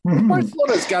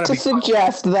 Barcelona's got to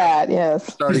suggest that,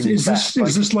 yes.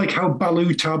 Is this like how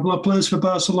Balu Tabla plays for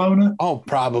Barcelona? Oh,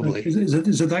 probably. Is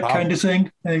it that kind of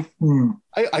thing? I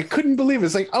couldn't believe it.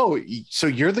 It's like, oh, so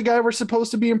you're the guy we're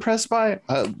supposed to be impressed by?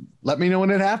 Let me know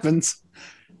when it happens.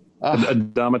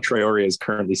 Adama Traore is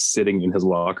currently sitting in his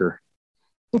locker.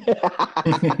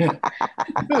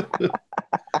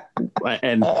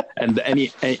 and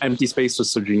any empty space with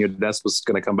Serginho Dest was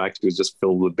going to come back to is just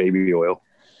filled with baby oil.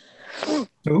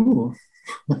 Ooh.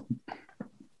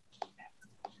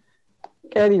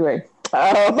 Anyway,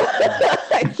 move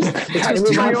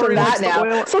on from that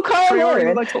now. So Kyle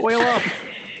Aaron likes to oil up.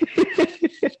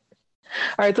 All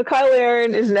right, so Kyle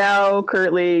Aaron is now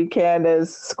currently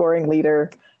Canada's scoring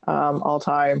leader all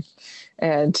time,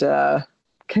 and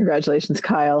congratulations,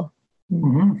 Kyle.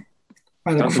 Mm-hmm.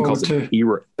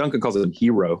 Duncan calls him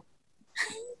hero.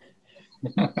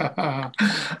 Pretty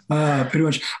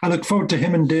much. I look forward to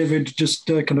him and David just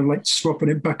kind of like swapping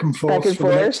it back and forth for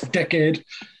the next decade.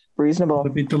 Reasonable.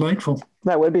 That'd be delightful.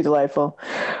 That would be delightful.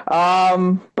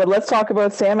 But let's talk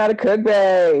about Sam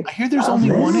Adekugbe. I hear there's only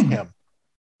one of him.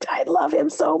 I love him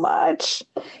so much.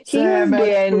 He has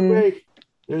been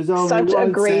such a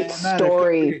great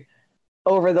story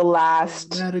over the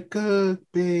last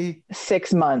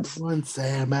 6 months. One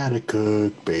Sam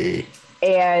Adekugbe.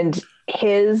 And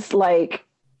his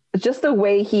just the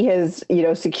way he has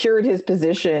secured his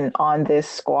position on this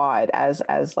squad as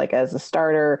a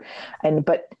starter and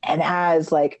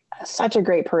has such a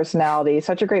great personality,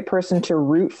 such a great person to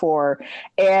root for,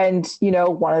 and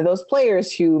one of those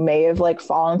players who may have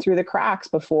fallen through the cracks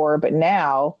before, but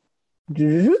now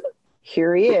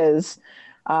here he is,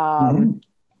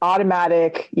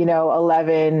 automatic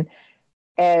 11.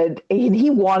 And he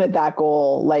wanted that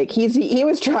goal. He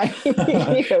was trying.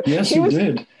 Yes, he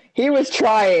did. He was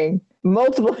trying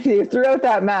multiple throughout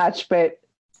that match, but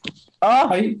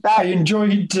I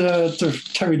enjoyed the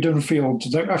Terry Dunfield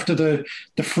after the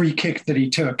free kick that he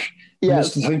took.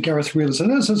 Yes, I think Gareth Wheeler said,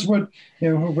 "This is what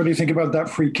What do you think about that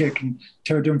free kick?" And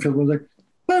Terry Dunfield was like,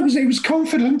 "Well, he was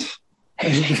confident."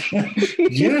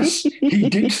 Yes, he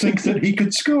did think that he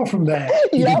could score from there.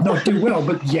 He did not do well,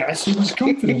 but yes, he was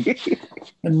confident.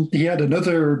 And he had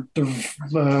another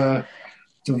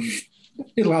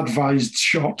ill-advised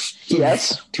shot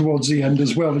towards the end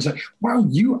as well. It's like, wow,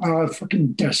 you are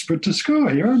fucking desperate to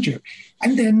score here, aren't you?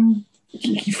 And then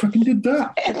he fucking did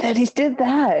that. And then he did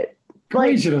that.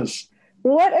 Craziness.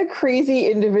 What a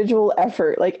crazy individual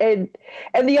effort. And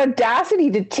the audacity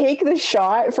to take the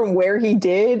shot from where he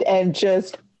did and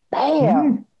just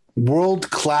bam.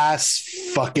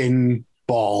 World-class fucking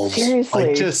balls.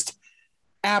 Seriously. Just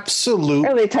absolute.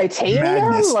 Are they titanium?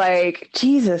 Madness.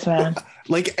 Jesus, man.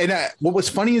 What was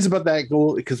funny is about that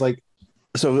goal, because the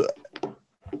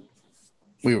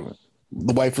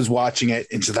wife was watching it,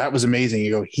 and so that was amazing.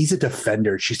 You go, he's a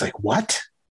defender. She's like, what?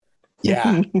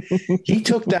 Yeah. He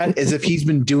took that as if he's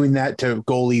been doing that to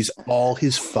goalies all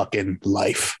his fucking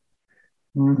life.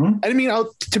 Mm-hmm. I mean,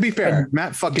 to be fair,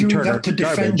 Matt fucking Turner, to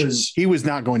defenders. He was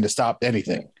not going to stop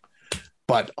anything.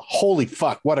 But holy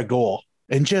fuck, what a goal.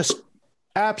 And just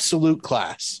absolute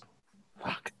class.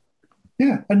 Fuck.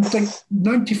 Yeah, and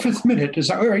 95th minute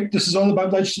is all right. This is all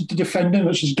about let's just defend him.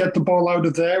 Let's just get the ball out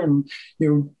of there, and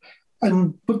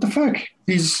but the fuck,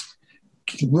 he's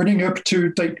running up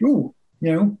to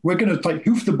we're going to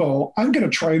hoof the ball. I'm going to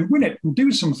try and win it and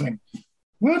do something.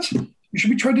 What? You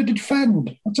should be trying to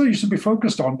defend. That's all you should be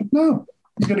focused on. But no,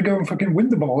 he's going to go and fucking win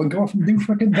the ball and go off and do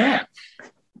fucking that.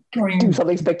 Do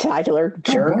something spectacular,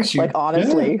 jerk.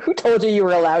 Honestly, who told you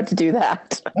were allowed to do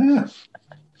that? Yeah.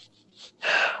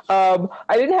 I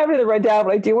didn't have it in the rundown,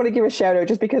 but I do want to give a shout out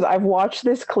just because I've watched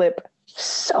this clip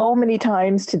so many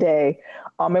times today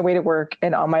on my way to work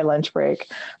and on my lunch break.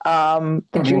 The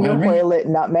Junior Hoylett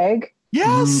nutmeg.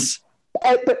 Yes.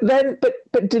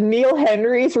 But Daniil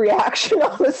Henry's reaction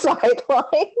on the sideline.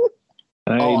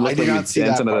 I did not see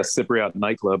that into the Cypriot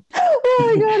nightclub. Oh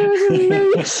my god, it was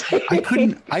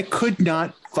amazing. I could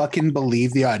not fucking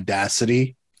believe the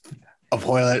audacity of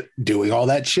Hoylett doing all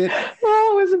that shit.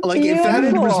 Oh, it was beautiful. If that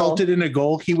had resulted in a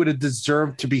goal, he would have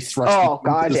deserved to be thrust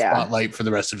into the spotlight for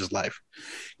the rest of his life.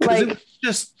 Because it was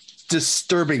just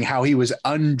disturbing how he was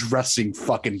undressing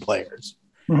fucking players.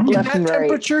 Mm-hmm. In that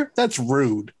temperature, that's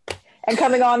rude. And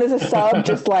coming on as a sub,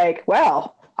 just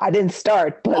well, I didn't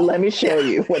start, but let me show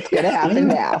you what's going to happen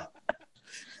now.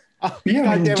 I'm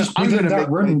going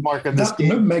to make mark on this game.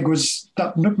 Nutmeg was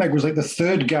like the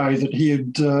third guy that he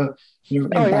had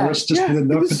embarrassed just within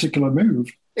that particular move.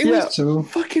 It was So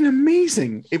fucking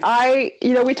amazing. We do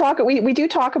talk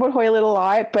about Hoylett a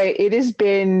lot, but it has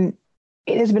been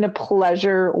a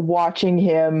pleasure watching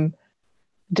him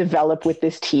develop with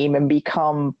this team and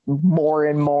become more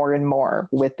and more and more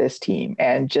with this team.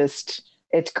 And just,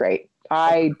 it's great.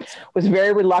 I was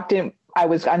very reluctant. I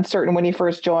was uncertain when he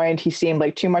first joined. He seemed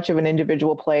like too much of an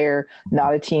individual player,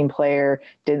 not a team player,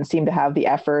 didn't seem to have the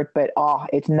effort, but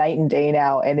it's night and day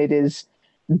now. And it is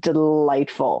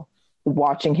delightful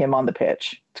watching him on the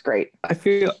pitch. It's great. I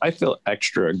feel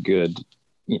extra good.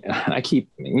 I keep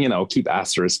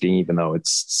asterisking, even though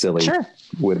it's silly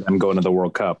with them going to the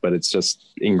World Cup, but it's just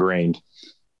ingrained.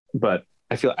 But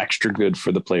I feel extra good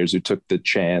for the players who took the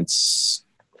chance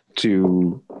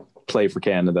to play for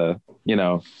Canada.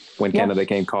 When Canada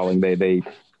came calling, they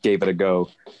gave it a go.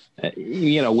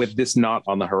 With this not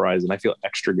on the horizon, I feel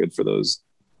extra good for those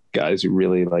guys who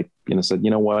really said,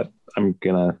 you know what, I'm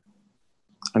gonna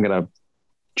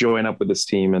join up with this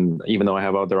team, and even though I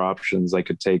have other options I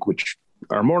could take, which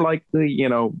are more likely,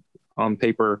 on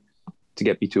paper to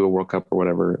get me to a World Cup or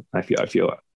whatever, I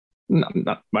feel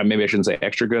not maybe I shouldn't say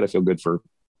extra good. I feel good for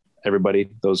everybody,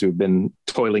 those who've been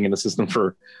toiling in the system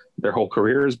for their whole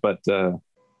careers. But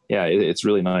it's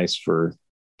really nice for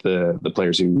the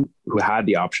players who had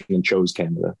the option and chose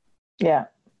Canada. Yeah.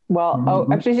 Well,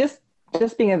 actually,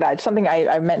 just being of that, something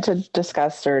I meant to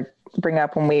discuss or bring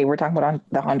up when we were talking about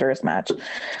the Honduras match.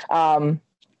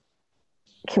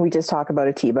 Can we just talk about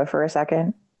Atiba for a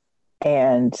second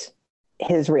and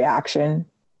his reaction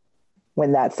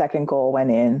when that second goal went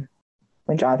in,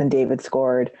 when Jonathan David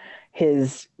scored,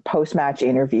 his post-match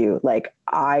interview? Like,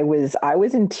 I was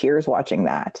in tears watching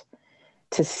that,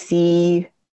 to see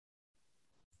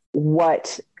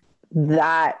what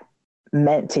that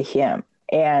meant to him.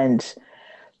 And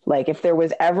like, if there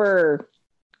was ever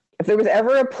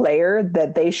a player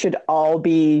that they should all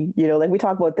be, like we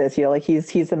talk about this, like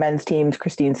he's the men's team's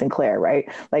Kristin Sinclair,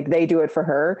 right? Like, they do it for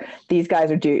her. These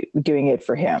guys are doing it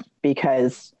for him,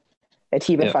 because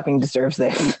Atiba fucking deserves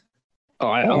this. Oh,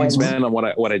 I'll expand on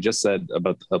what I just said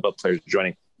about players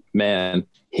joining. Man,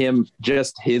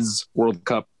 his World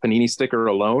Cup Panini sticker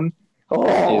alone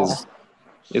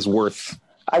is worth.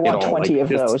 I want 20 of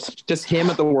those. Just him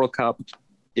at the World Cup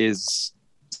is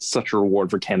such a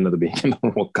reward for Canada being in the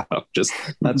World Cup.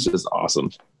 That's just awesome.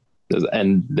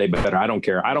 And they better. I don't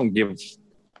care. I don't give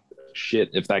shit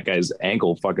if that guy's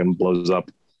ankle fucking blows up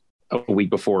a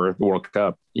week before the World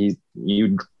Cup.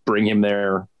 You bring him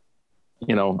there,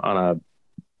 on a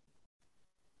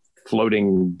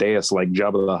floating dais like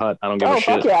Jabba the Hutt. I don't give a shit.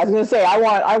 Fuck yeah. I was gonna say, I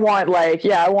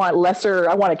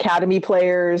want academy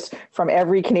players from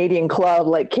every Canadian club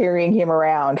like carrying him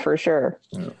around for sure.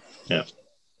 Yeah.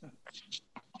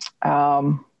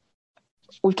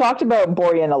 We've talked about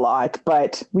Borjan a lot,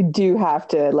 but we do have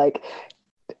to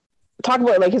talk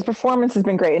about his performance has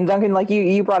been great. And Duncan,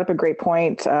 you brought up a great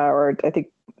point, or I think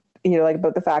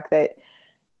about the fact that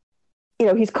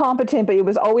he's competent, but it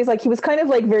was always he was kind of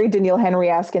very Daniil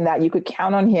Henry-esque in that you could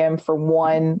count on him for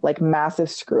one massive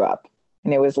screw up,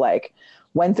 and it was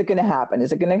when's it going to happen?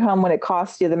 Is it going to come when it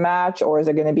costs you the match, or is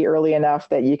it going to be early enough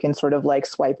that you can sort of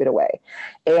swipe it away?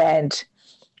 And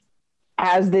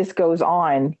as this goes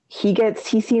on, he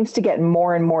seems to get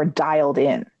more and more dialed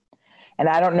in. And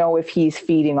I don't know if he's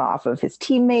feeding off of his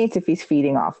teammates, if he's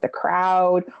feeding off the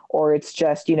crowd, or it's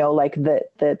just,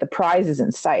 the prize is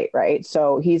in sight, right?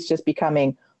 So he's just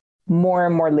becoming more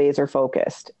and more laser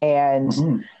focused.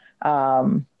 And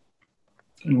and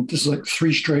this is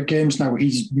 3 straight games now.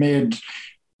 He's made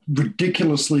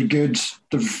ridiculously good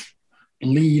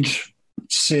lead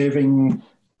saving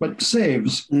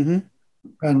saves. Mm-hmm.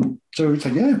 And so it's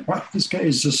wow, this guy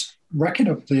is just racking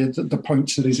up the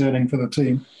points that he's earning for the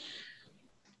team.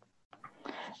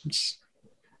 It's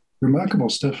remarkable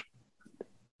stuff.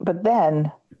 But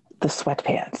then the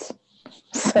sweatpants.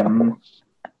 So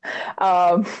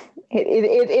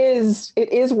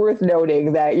it is worth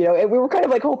noting that, we were kind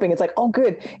of hoping it's oh,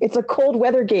 good, it's a cold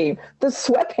weather game, the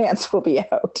sweatpants will be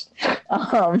out.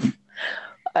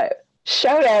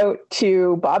 Shout out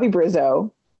to Bobby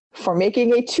Brizzo for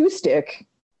making a 2-stick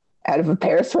out of a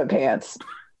pair of sweatpants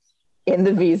in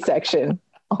the V section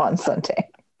on Sunday.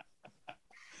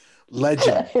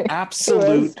 Legend.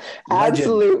 Absolute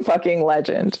fucking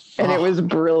legend. And it was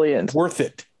brilliant. Worth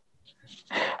it.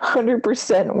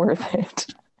 100% worth it.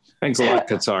 Thanks a lot,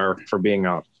 Qatar, for being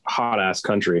a hot ass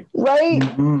country. Right?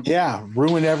 Mm-hmm. Yeah,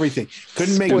 ruined everything.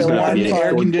 Couldn't make one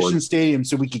air-conditioned stadium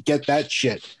so we could get that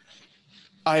shit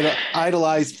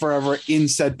idolized forever in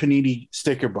said Panini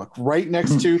sticker book. Right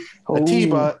next to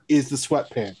Atiba is the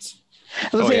sweatpants.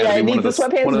 The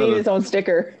sweatpants need its own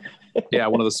sticker. Yeah,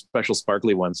 one of the special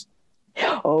sparkly ones.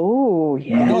 Oh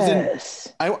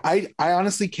yes. I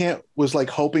honestly was like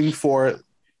hoping for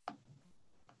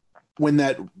when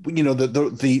that,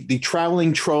 the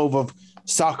traveling trove of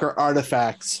soccer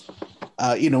artifacts,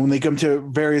 when they come to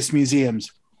various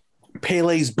museums,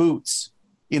 Pele's boots,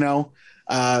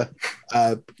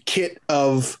 kit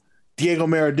of Diego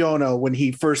Maradona when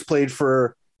he first played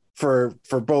for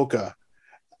Boca,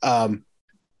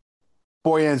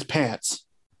 Boyan's pants,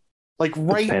 like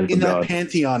right in that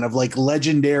pantheon of like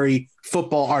legendary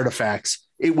football artifacts,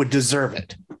 it would deserve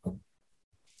it.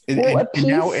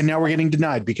 And now we're getting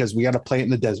denied because we got to play it in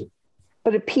the desert.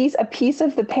 But a piece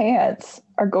of the pants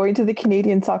are going to the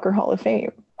Canadian Soccer Hall of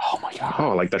Fame. Oh my god!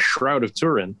 Oh, like the Shroud of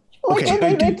Turin. Okay,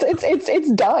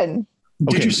 it's done.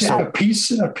 Did you say a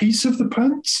piece of the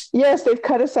pants? Yes, they've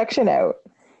cut a section out.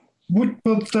 I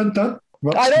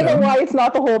don't know why it's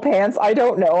not the whole pants. I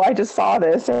don't know. I just saw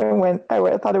this and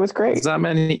I thought it was great. Does that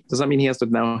mean he has to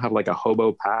now have like a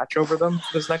hobo patch over them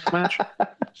for this next match?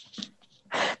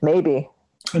 Maybe.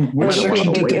 And which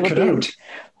section did they cut out?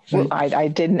 Well, I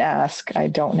didn't ask. I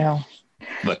don't know.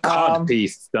 The cod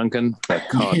piece, Duncan. The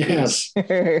cod piece.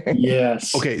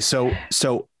 Yes. Okay, so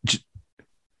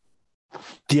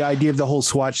the idea of the whole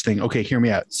swatch thing. Okay, hear me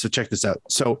out. So check this out.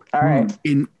 So all right.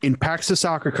 in packs of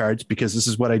soccer cards, because this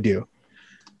is what I do,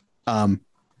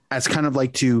 as kind of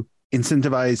like to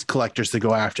incentivize collectors to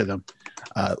go after them.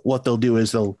 What they'll do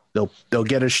is they'll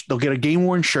get a game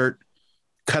worn shirt,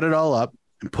 cut it all up,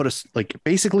 and put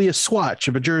basically a swatch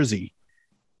of a jersey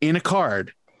in a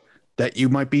card that you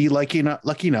might be lucky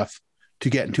enough to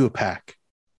get into a pack.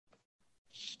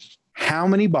 How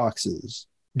many boxes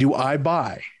do I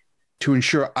buy to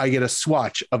ensure I get a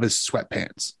swatch of his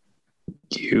sweatpants?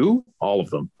 You? All of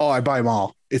them. Oh, I buy them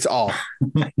all. It's all.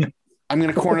 I'm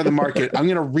going to corner the market. I'm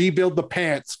going to rebuild the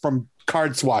pants from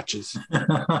card swatches. All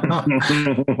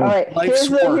right. Here's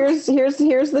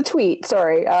the tweet.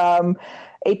 Sorry.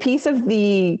 A piece of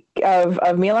Milan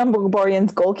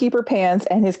Bogoarian's goalkeeper pants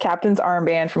and his captain's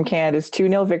armband from Canada's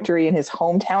 2-0 victory in his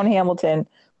hometown Hamilton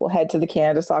will head to the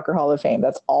Canada Soccer Hall of Fame.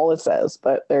 That's all it says,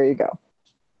 but there you go.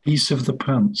 Piece of the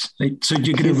pants. So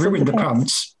you're going to ruin the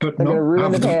pants, but not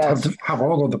have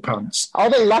all of the pants. All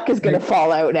the luck is going to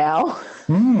fall out now.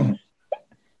 Mm.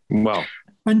 Well,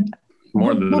 and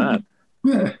more than that.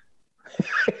 Yeah.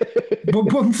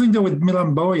 But one thing though with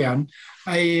Milan Bojan,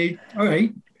 all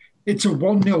right, it's a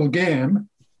 1-0 game.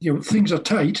 Things are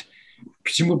tight.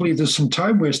 Presumably there's some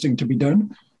time wasting to be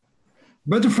done.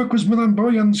 Where the fuck was Milan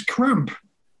Bojan's cramp?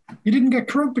 He didn't get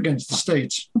cramp against the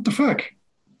States. What the fuck?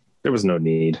 There was no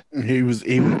need. He was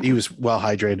well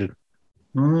hydrated.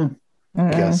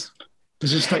 Yes.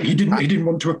 Is this like he didn't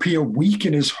want to appear weak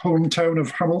in his hometown of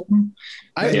Hamilton?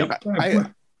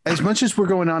 As much as we're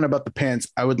going on about the pants,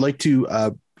 I would like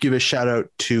to give a shout out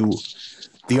to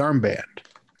the armband.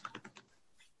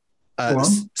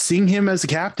 Seeing him as a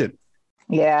captain,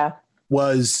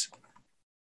 was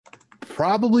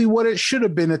probably what it should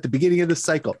have been at the beginning of the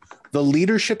cycle. The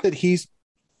leadership that he's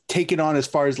taken on, as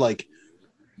far as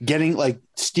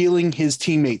stealing his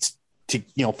teammates to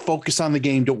focus on the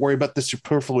game, don't worry about the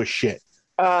superfluous shit.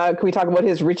 Can we talk about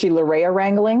his Richie Larea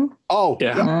wrangling? Oh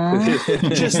yeah,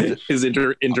 just his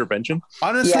intervention.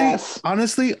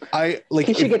 Honestly, I like.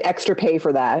 He should get extra pay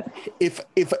for that.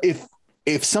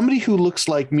 If somebody who looks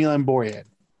like Milan Bojan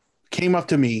came up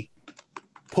to me,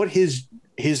 put his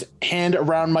hand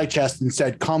around my chest and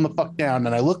said, "Calm the fuck down,"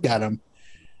 and I looked at him,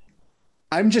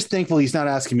 I'm just thankful he's not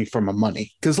asking me for my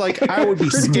money, because I would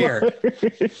be scared.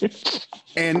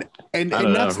 and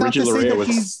that's not to say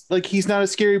that he's not a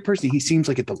scary person. He seems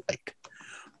like a delight.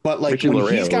 But when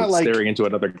he's got staring into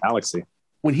another galaxy,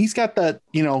 when he's got that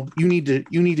you need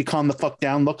to calm the fuck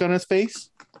down look on his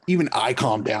face, even I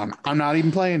calm down. I'm not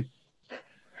even playing.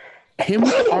 Him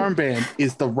with the armband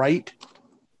is the right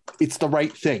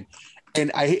thing.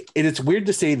 And it's weird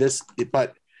to say this,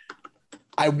 but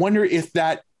I wonder if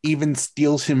that even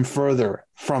steals him further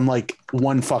from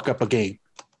one fuck up a game.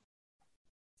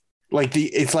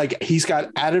 It's like he's got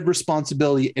added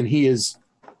responsibility and he is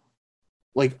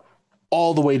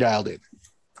all the way dialed in.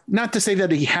 Not to say that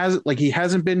he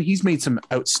hasn't been. He's made some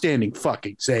outstanding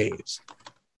fucking saves,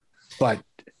 but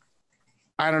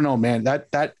I don't know, man.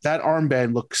 That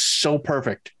armband looks so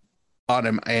perfect on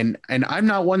him, and I'm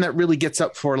not one that really gets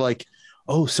up for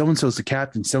oh, so and so's the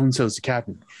captain, so and so's the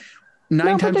captain.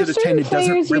 9 times out of 10, it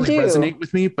doesn't really resonate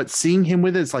with me. But seeing him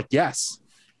with it, it's yes.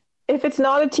 If it's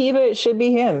not Atiba, it should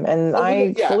be him, and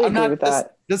I fully agree with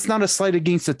that. That's not a slight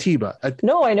against Atiba.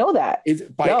 No, I know that.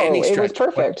 It was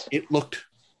perfect. It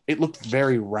looked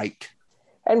very right.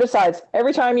 And besides,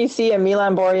 every time you see a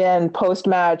Milan Bojan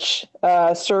post-match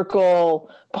circle,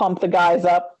 pump the guys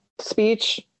up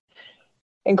speech,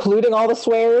 including all the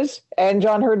swears and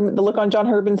John Herdman, the look on John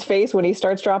Herdman's face when he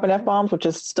starts dropping F-bombs, which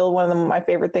is still one of my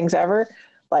favorite things ever.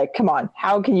 Like, come on,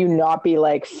 how can you not be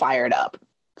like fired up?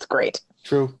 It's great.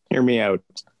 True. Hear me out.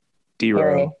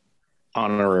 D-Row,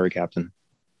 honorary captain.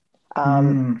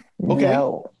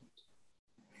 Okay.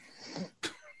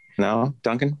 No,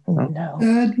 Duncan? No.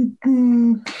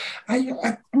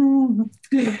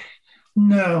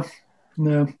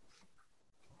 No.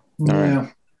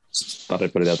 Right. Just thought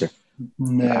I'd put it out there.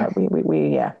 No.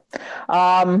 Yeah.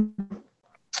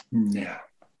 No.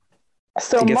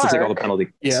 So He gets Mark, to take all the penalty.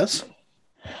 Yes.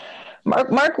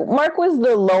 Mark was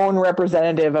the lone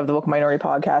representative of the Book Minority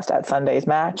podcast at Sunday's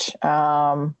match.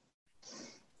 Brave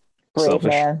Selfish.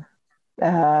 man.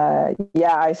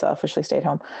 I selfishly stayed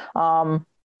home. And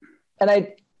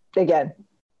I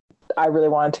really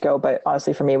wanted to go, but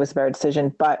honestly for me it was a better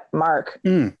decision. But Mark,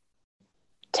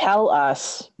 tell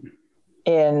us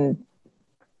in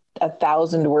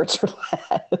 1,000 words or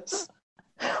less,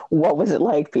 what was it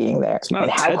like being there? not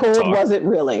And a how TED cold Talk. was it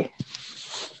really?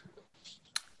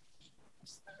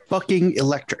 Fucking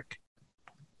electric.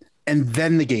 And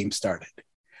then the game started.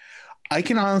 I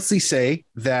can honestly say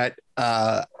that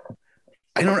this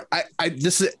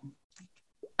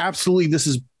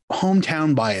is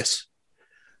hometown bias,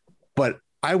 but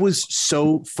I was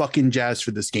so fucking jazzed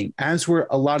for this game, as were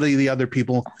a lot of the other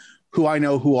people who I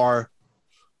know who are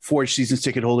Forge Seasons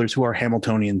ticket holders, who are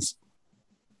Hamiltonians.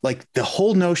 Like the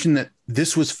whole notion that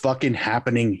this was fucking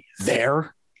happening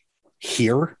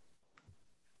here.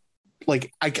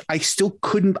 Like I still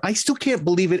can't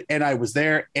believe it. And I was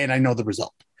there and I know the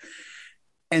result.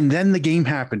 And then the game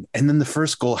happened. And then the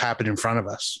first goal happened in front of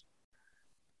us.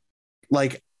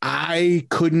 Like I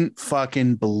couldn't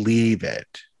fucking believe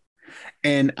it.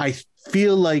 And I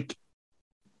feel like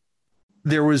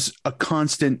there was a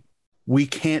constant, we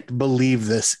can't believe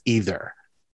this either.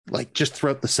 Like just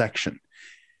throughout the section.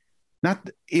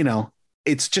 Not,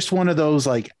 it's just one of those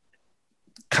like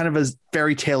kind of a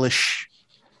fairy tale-ish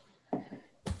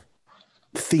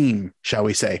theme, shall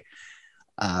we say.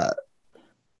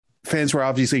 Fans were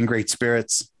obviously in great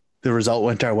spirits. The result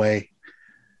went our way.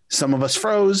 Some of us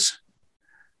froze.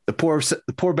 The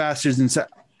poor bastards.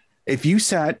 If you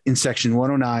sat in section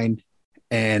 109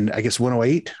 and I guess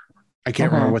 108, I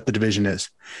can't remember what the division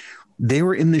is. They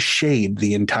were in the shade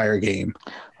the entire game.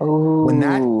 When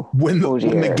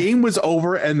the game was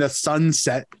over and the sun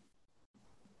set,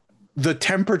 the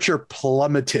temperature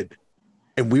plummeted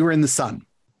and we were in the sun.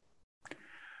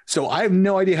 So I have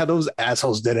no idea how those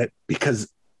assholes did it,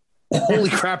 because holy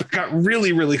crap, it got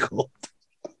really, really cold.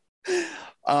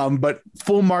 But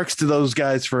full marks to those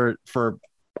guys for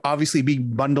obviously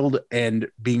being bundled and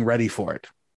being ready for it.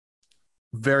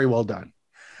 Very well done.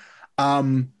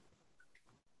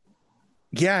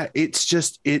 It's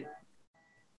just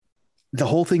the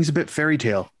whole thing's a bit fairy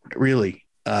tale, really.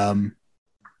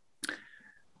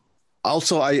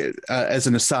 Also, I as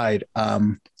an aside,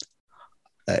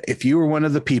 if you were one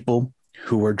of the people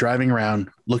who were driving around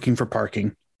looking for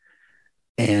parking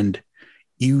and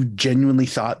you genuinely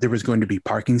thought there was going to be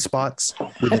parking spots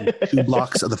within 2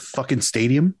 blocks of the fucking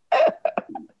stadium,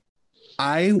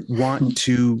 I want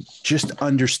to just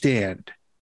understand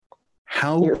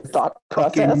how your thought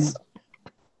process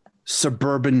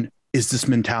suburban is this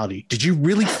mentality. Did you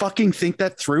really fucking think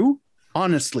that through?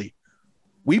 Honestly,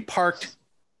 we parked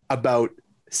about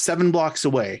 7 blocks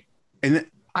away and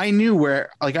I knew where,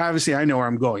 like, obviously I know where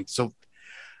I'm going. So,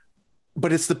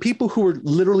 but it's the people who were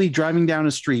literally driving down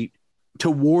a street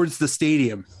towards the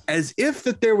stadium as if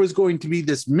that there was going to be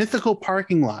this mythical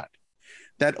parking lot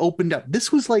that opened up.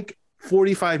 This was like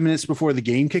 45 minutes before the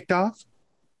game kicked off.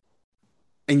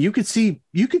 And you could see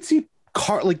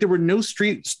like there was no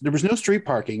street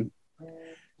parking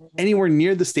anywhere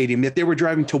near the stadium, yet they were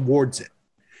driving towards it.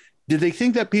 Did they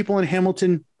think that people in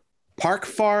Hamilton park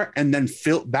far and then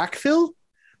backfill?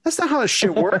 That's not how this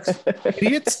shit works.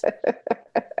 Idiots.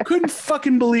 Couldn't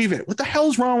fucking believe it. What the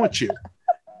hell's wrong with you?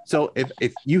 So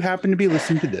if you happen to be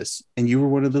listening to this and you were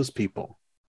one of those people,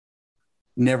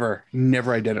 never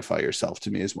identify yourself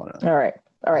to me as one of them. All right.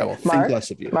 I will think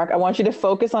less of you. Mark, I want you to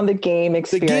focus on the game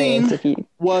experience. The game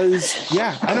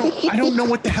I don't know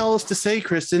what the hell else to say,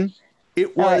 Kristin.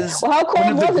 It was. Right. Well, how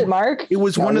cold was it, Mark? It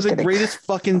was one of the greatest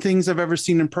fucking things I've ever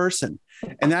seen in person.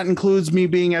 And that includes me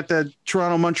being at the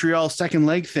Toronto-Montreal second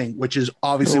leg thing, which is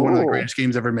obviously one of the greatest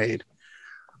games ever made.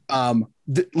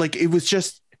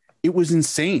 It was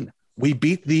insane. We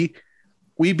beat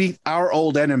our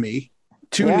old enemy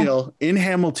 2-0 in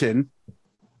Hamilton.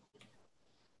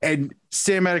 And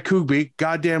Sam Adekugbe,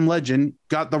 goddamn legend,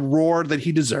 got the roar that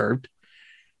he deserved.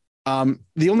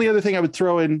 The only other thing I would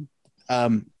throw in,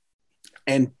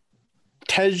 And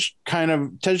Tej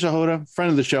Shahota,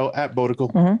 friend of the show at Bodical,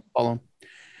 follow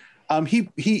him.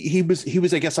 He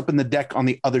was I guess up in the deck on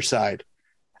the other side.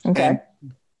 Okay. And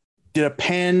did a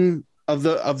pan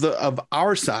of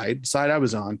our side I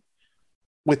was on,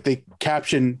 with the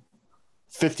caption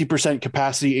 50%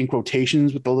 capacity in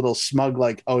quotations with the little smug,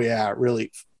 like, oh yeah,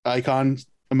 really icon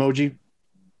emoji.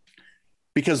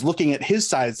 Because looking at his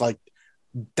side, it's like,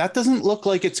 that doesn't look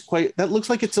like it's quite, that looks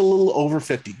like it's a little over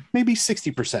 50, maybe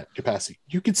 60% capacity.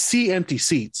 You could see empty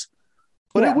seats,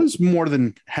 but it was more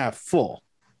than half full.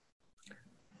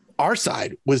 Our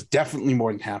side was definitely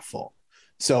more than half full.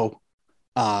 So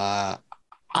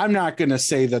I'm not going to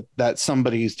say that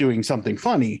somebody's doing something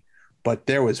funny, but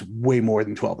there was way more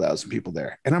than 12,000 people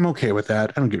there. And I'm okay with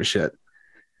that. I don't give a shit.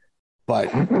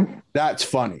 But that's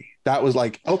funny. That was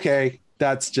like, okay,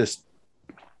 it's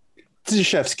a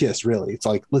chef's kiss, really. It's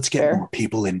like, let's get more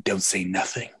people in. Don't say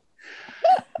nothing.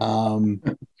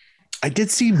 I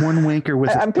did see one wanker with.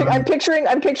 I'm picturing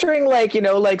like,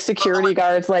 like security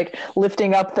guards like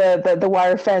lifting up the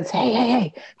wire fence.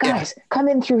 Hey, guys, come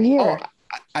in through here.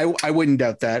 Oh, I wouldn't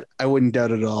doubt that. I wouldn't doubt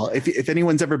it at all. If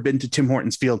anyone's ever been to Tim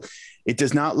Hortons Field, it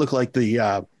does not look like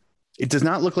your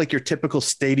typical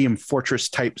stadium fortress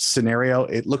type scenario.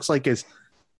 It looks like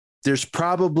there's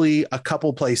probably a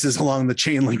couple places along the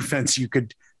chain link fence you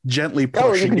could gently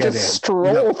push and get in.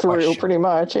 Stroll through, pretty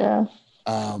much, yeah.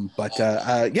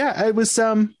 It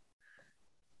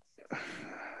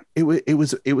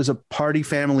was a party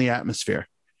family atmosphere.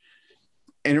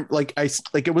 And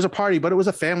it was a party, but it was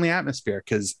a family atmosphere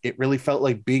because it really felt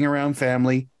like being around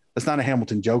family. That's not a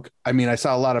Hamilton joke. I mean, I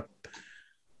saw a lot of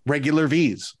regular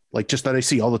V's, like just that I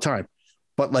see all the time.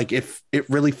 But like, if it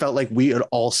really felt like we had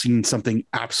all seen something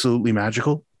absolutely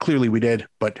magical, clearly we did,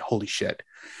 but holy shit.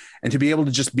 And to be able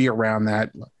to just be around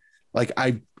that, like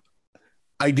I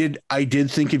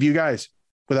did think of you guys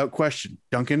without question.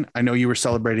 Duncan, I know you were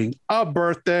celebrating a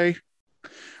birthday,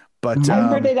 but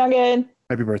happy birthday, Duncan.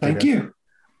 Happy birthday. Thank you.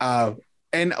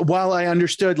 And while I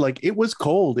understood, like, it was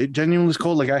cold, it genuinely was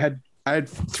cold. Like I had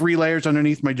 3 layers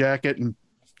underneath my jacket and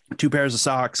 2 pairs of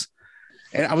socks,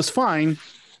 and I was fine,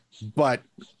 but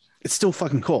it's still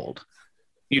fucking cold.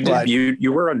 You did.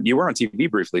 You were on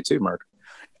TV briefly too, Mark.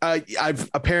 My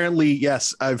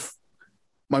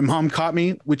mom caught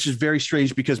me, which is very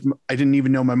strange because I didn't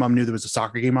even know my mom knew there was a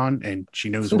soccer game on, and she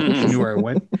knew where I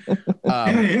went.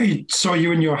 Saw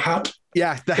you in your hat.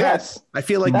 Yeah, the hat. I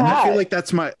feel like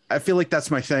that's my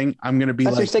thing. I'm gonna be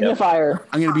that's your signifier.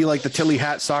 I'm gonna be like the Tilly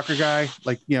hat soccer guy,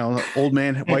 like, old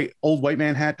white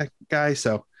man hat guy.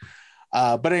 So,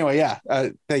 but anyway, yeah.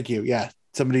 Thank you. Yeah,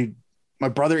 my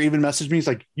brother even messaged me. He's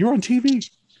like, "You're on TV."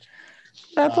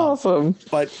 That's awesome.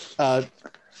 But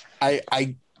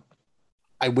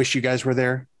I wish you guys were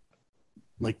there.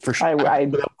 Like, for sure,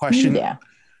 without question. Yeah.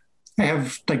 I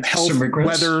have like health, some regrets,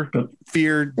 weather,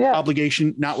 fear,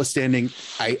 obligation notwithstanding,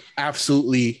 I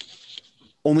absolutely,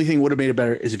 only thing would have made it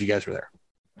better is if you guys were there.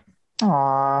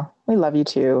 Aw, we love you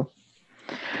too.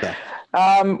 Yeah.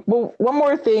 Well, one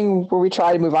more thing where we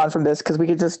try to move on from this, because we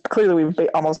could just, clearly we've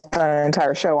almost done an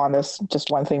entire show on this,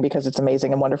 just one thing, because it's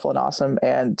amazing and wonderful and awesome,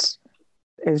 and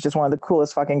it's just one of the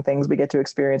coolest fucking things we get to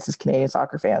experience as Canadian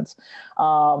soccer fans.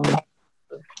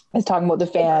 Is talking about the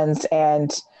fans,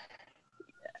 and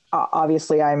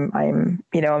obviously I'm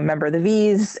a member of the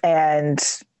V's, and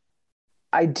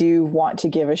I do want to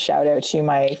give a shout out to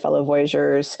my fellow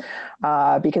Voyageurs,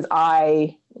 because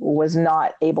I was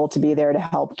not able to be there to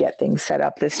help get things set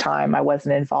up this time. I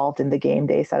wasn't involved in the game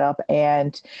day setup,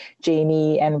 and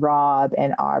Jamie and Rob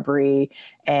and Aubrey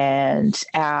and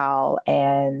Al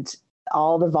and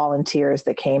all the volunteers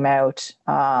that came out,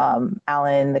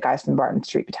 Alan, the guys from the Barton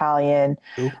Street Battalion,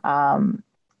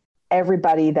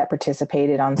 everybody that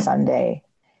participated on Sunday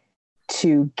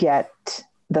to get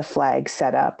the flag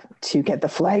set up, to get the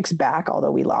flags back,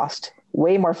 although we lost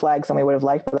way more flags than we would have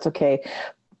liked, but that's okay.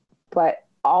 But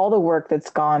all the work that's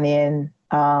gone in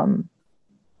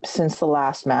since the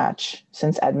last match,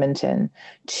 since Edmonton,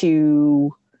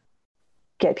 to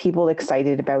get people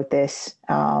excited about this.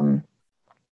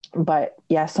 But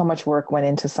yeah, so much work went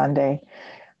into Sunday.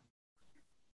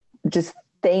 Just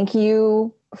thank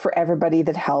you for everybody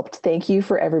that helped. Thank you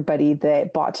for everybody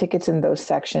that bought tickets in those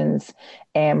sections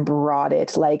and brought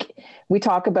it. Like, we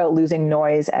talk about losing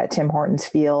noise at Tim Hortons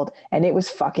Field, and it was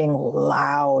fucking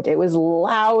loud. It was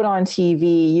loud on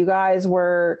TV. You guys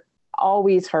were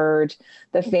always heard.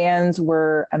 The fans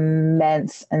were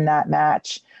immense in that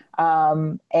match.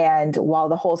 And while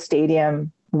the whole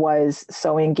stadium was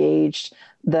so engaged,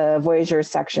 the Voyageurs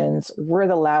sections were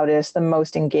the loudest, the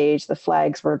most engaged. The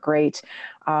flags were great.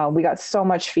 We got so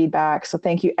much feedback. So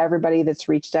thank you everybody that's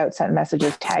reached out, sent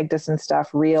messages, tagged us and stuff,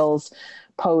 reels,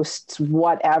 posts,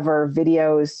 whatever,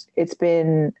 videos. It's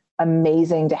been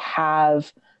amazing to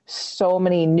have so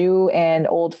many new and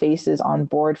old faces on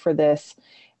board for this.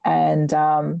 And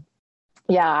I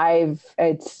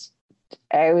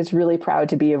was really proud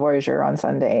to be a Voyageur on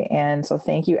Sunday. And so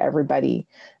thank you everybody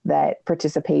that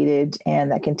participated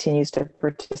and that continues to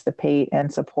participate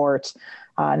and support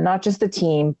not just the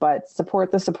team, but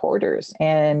support the supporters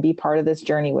and be part of this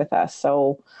journey with us.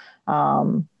 So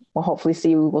we'll hopefully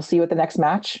we'll see you at the next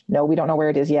match. No, we don't know where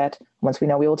it is yet. Once we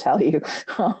know, we will tell you.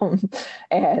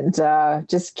 And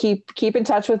just keep in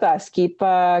touch with us. Keep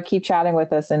chatting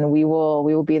with us, and we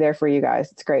will be there for you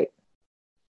guys. It's great.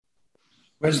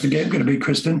 Where's the game going to be,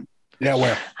 Kristin? Yeah,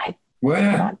 where?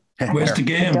 Where's the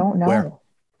game? I don't know. Where?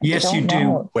 Yes, you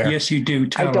do. Where? Yes, you do.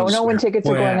 I don't know when tickets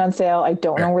are going on sale. I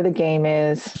don't know where the game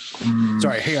is.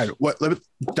 Sorry, hang on.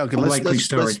 Duncan,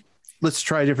 let's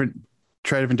try a different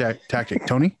tactic.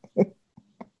 Tony?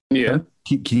 Yeah.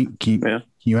 Can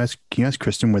you ask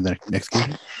Kristin where the next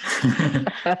game is?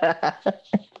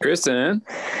 Kristin.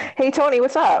 Hey, Tony,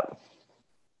 what's up?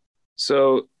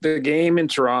 So the game in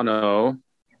Toronto.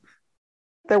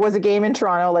 There was a game in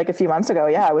Toronto like a few months ago.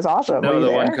 Yeah, it was awesome. No,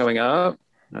 the one coming up.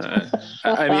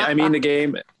 I mean the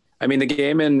game. I mean the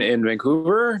game in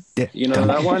Vancouver. Yeah, you know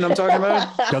that one I'm talking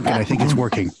about. Duncan, I think it's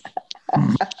working.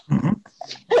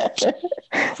 That's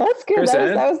good.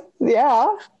 That was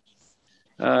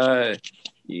yeah.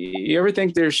 You ever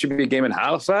think there should be a game in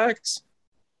Halifax?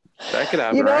 That could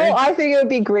happen. Right? I think it would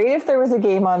be great if there was a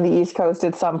game on the East Coast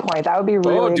at some point. That would be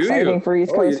really exciting for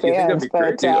East Coast fans.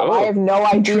 But I have no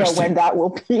idea when that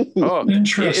will be. Oh,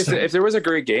 interesting. If there was a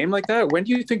great game like that, when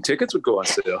do you think tickets would go on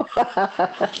sale?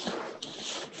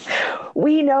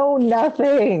 We know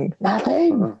nothing.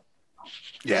 Nothing.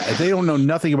 Yeah, they don't know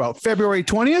nothing about February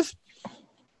 20th.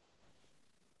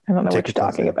 I don't know what you're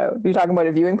talking about. You're talking about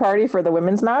a viewing party for the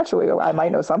women's match? I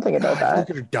might know something about that.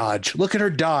 Look at her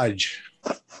dodge.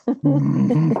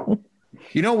 You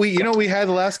know we had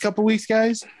the last couple of weeks,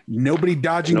 guys. Nobody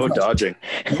dodging. No dodging.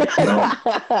 Nobody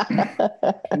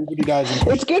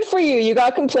dodging. It's good for you. You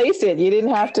got complacent. You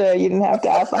didn't have to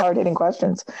ask the hard hitting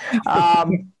questions.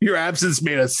 Your absence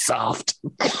made us soft. You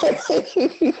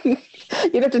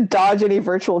don't have to dodge any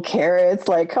virtual carrots.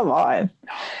 Like, come on.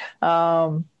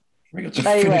 We got to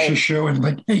finish a show in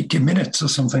like 80 minutes or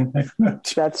something.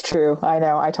 That's true. I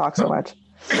know. I talk so much.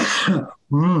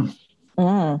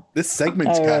 This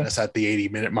segment's got us at the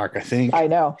 80-minute mark, I think. I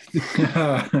know.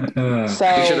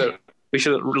 So we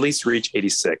should at least reach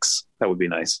 86. That would be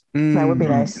nice. That would be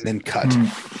nice. And then cut.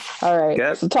 All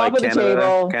right. So top of the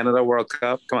table. Canada World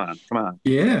Cup. Come on.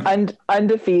 Yeah.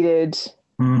 Undefeated.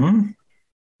 Mm-hmm.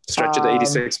 Stretch it to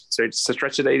 86.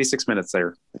 Stretch it to 86 minutes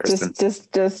there,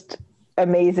 Kristin. Just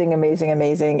amazing.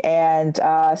 And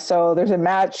so there's a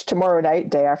match tomorrow night,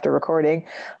 day after recording,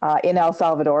 in El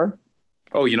Salvador.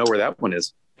 Oh, you know where that one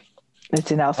is?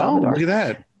 It's in El Salvador. Oh, look at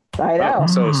that. I know.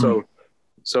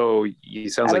 So you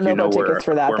sounds like you know where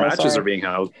matches are being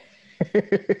held.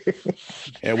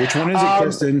 Yeah, which one is it,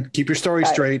 Kristin? Keep your story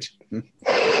straight.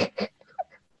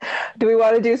 Do we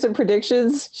want to do some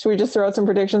predictions? Should we just throw out some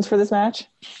predictions for this match?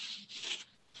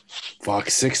 Fuck,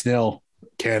 6-0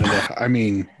 Canada. I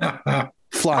mean,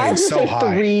 flying so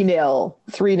high. 3-0.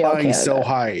 3-0 Flying Canada. so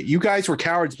high. You guys were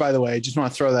cowards, by the way. I just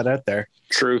want to throw that out there.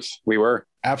 Truth. We were.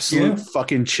 Absolute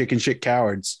fucking chicken shit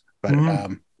cowards. But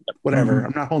whatever.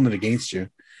 I'm not holding it against you.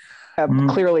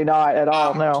 Clearly not at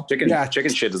all. No. Chicken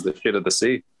shit is the shit of the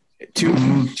sea.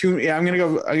 Yeah, I'm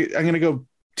gonna go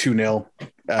 2-0.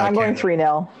 I'm going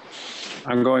 3-0.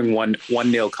 I'm going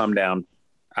 1-0 come down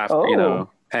after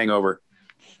hangover.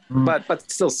 But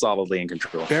still solidly in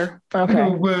control. Fair. Okay.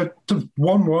 The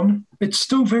 1-1. It's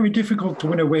still very difficult to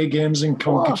win away games in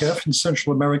CONCACAF in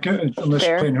Central America unless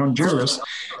you're playing Honduras.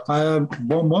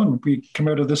 1-1. We come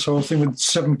out of this whole thing with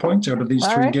 7 points out of these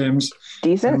three games.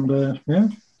 Decent.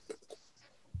 And,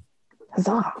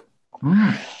 Huzzah.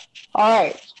 All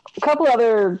right. A couple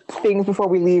other things before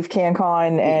we leave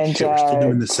CanCon and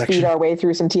speed our way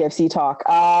through some TFC talk.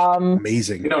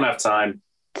 Amazing. We don't have time.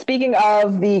 Speaking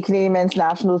of the Canadian men's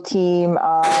national team,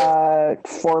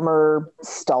 former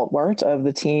stalwart of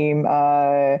the team,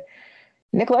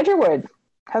 Nick Ledgerwood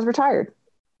has retired.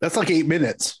 That's like 8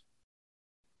 minutes.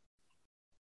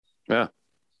 Yeah.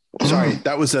 Sorry,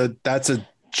 that's a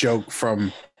joke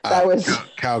from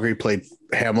Calgary played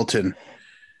Hamilton.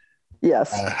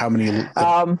 Yes. How many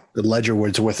the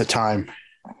Ledgerwoods worth of time?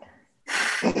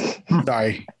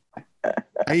 Sorry.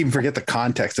 I even forget the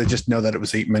context. I just know that it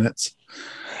was 8 minutes.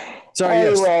 So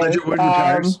Anyway, yes, Ledger Wood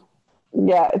retires.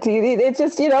 Yeah, it's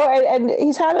just and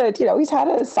he's had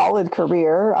a solid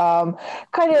career,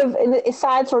 kind of it's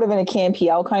sad, sort of in a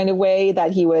CanPL kind of way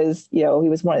that he was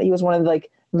one of like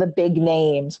the big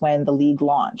names when the league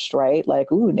launched, right?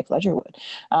 Like, ooh, Nick Ledgerwood,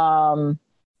 and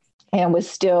was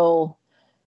still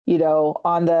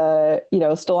on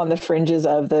the fringes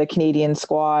of the Canadian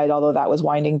squad, although that was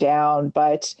winding down.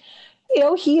 But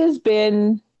he has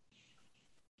been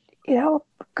a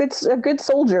good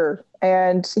soldier.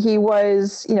 And he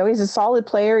was, he's a solid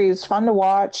player. He was fun to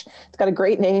watch. He's got a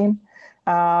great name.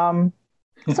 So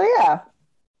yeah,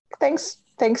 thanks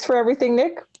for everything,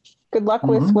 Nick. Good luck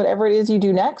with whatever it is you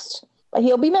do next. But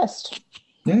he'll be missed.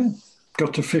 Yeah,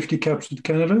 got to 50 caps with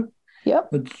Canada. Yep.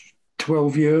 It's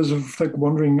 12 years of like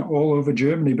wandering all over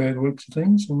Germany by the looks of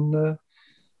things, and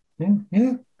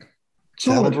yeah,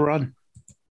 Solid run.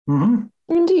 Mm-hmm.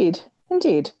 Indeed.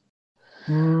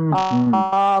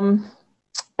 Mm-hmm.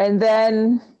 And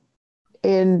then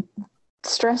in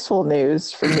stressful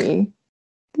news for me,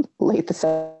 late this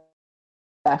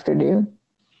afternoon,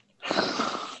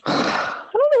 I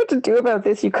don't know what to do about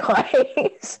this, you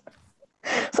guys.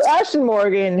 So Ashton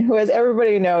Morgan, who, as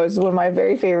everybody knows, is one of my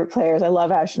very favorite players. I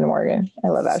love Ashton Morgan.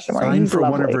 Signed for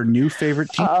one of her new favorite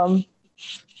teams. I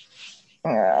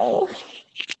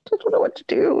just don't know what to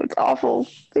do. It's awful.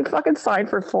 They fucking signed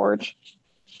for Forge.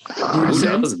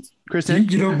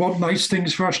 Kristin, you don't want nice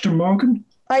things for Ashton Morgan?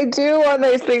 I do want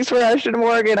nice things for Ashton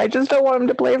Morgan. I just don't want him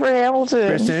to play for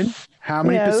Hamilton. Kristin, how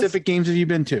many Pacific games have you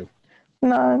been to?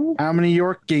 None. How many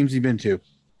York games have you been to?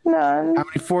 None. How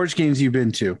many Forge games have you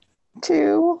been to?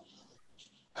 2.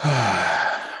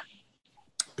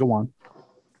 Go on.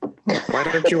 Why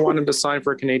don't you want him to sign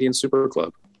for a Canadian Super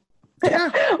Club?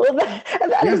 Yeah. Well,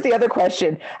 that is the other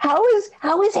question. How is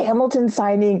Hamilton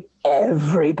signing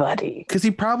everybody? Because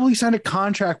he probably signed a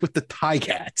contract with the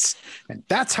Ticats, and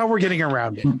that's how we're getting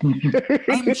around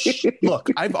it.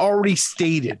 Look, I've already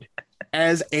stated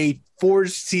as a Forge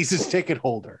seasons ticket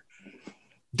holder,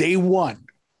 day one,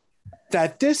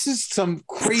 that this is some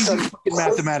crazy fucking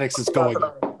mathematics that's going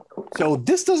on. So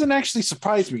this doesn't actually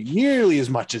surprise me nearly as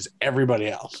much as everybody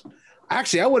else.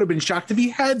 Actually, I would have been shocked if he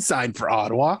had signed for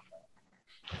Ottawa.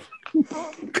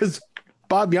 Because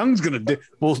Bob Young's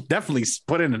will definitely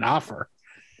put in an offer.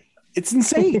 It's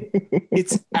insane.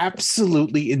 It's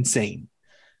absolutely insane.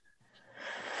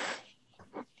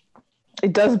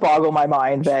 It does boggle my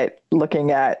mind that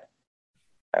looking at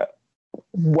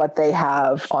what they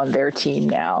have on their team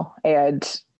now,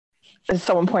 and as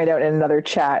someone pointed out in another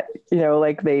chat,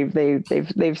 like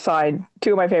they've signed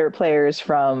 2 of my favorite players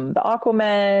from the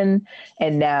Aquaman,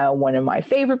 and now one of my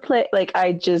favorite like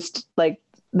I just like.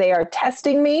 They are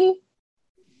testing me.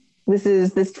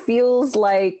 This feels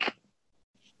like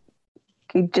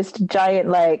just a giant,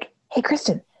 like, hey,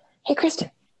 Kristin,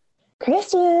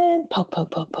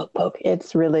 poke.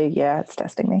 It's really, it's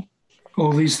testing me.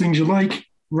 All these things you like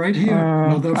right here,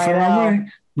 not that far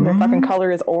away. The fucking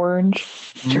color is orange.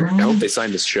 I hope they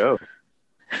signed this show.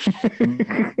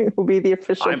 It will be the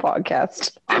official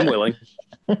podcast. I'm willing.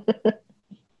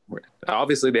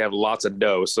 Obviously, they have lots of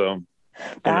dough, so.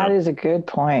 That is a good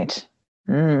point.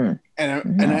 And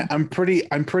I'm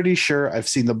pretty sure I've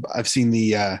seen the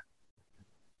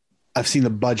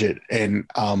budget, and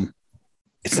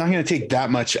it's not going to take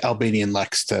that much Albanian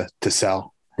Lex to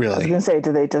sell. Really, I was going to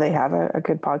say, do they have a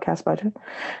good podcast budget?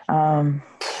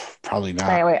 Probably not.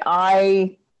 Anyway,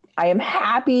 I am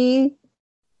happy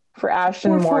for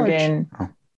Ashton Morgan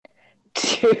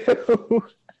to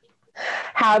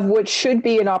have what should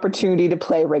be an opportunity to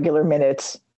play regular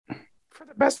minutes.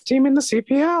 The best team in the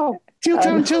CPL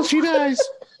until she dies.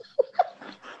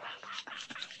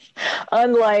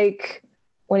 Unlike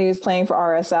when he was playing for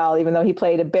RSL, even though he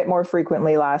played a bit more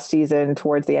frequently last season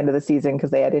towards the end of the season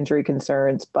because they had injury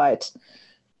concerns, but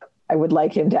I would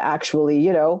like him to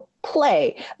actually,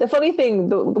 play. The funny thing,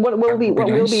 what will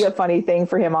be a funny thing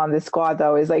for him on this squad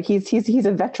though is like he's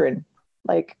a veteran,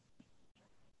 like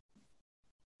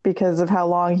because of how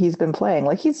long he's been playing.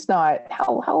 Like he's not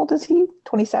how old is he?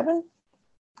 27?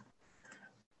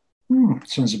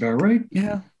 Sounds about right.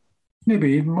 Yeah.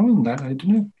 Maybe even more than that. I don't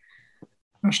know.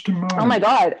 Ashton Morgan. Oh my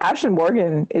God. Ashton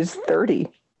Morgan is 30.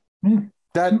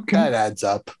 That adds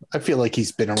up. I feel like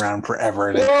he's been around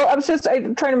forever. Well, I'm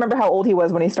trying to remember how old he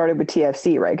was when he started with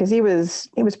TFC, right? Because he was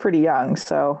pretty young.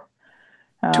 So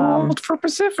too old for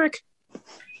Pacific.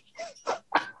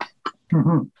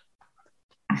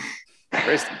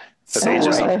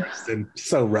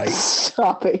 So right.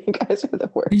 Stop it. You guys are the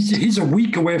worst. He's a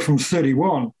week away from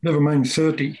 31. Never mind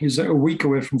 30. He's a week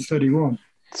away from 31.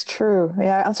 It's true.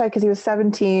 Yeah, that's right, because he was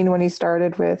 17 when he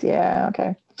started with. Yeah,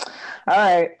 okay. All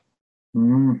right.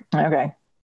 Okay.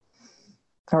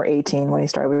 Or 18 when he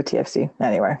started with TFC.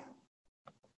 Anyway.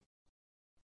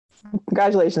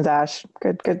 Congratulations, Ash.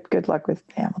 Good luck with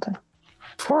Hamilton.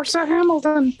 Forza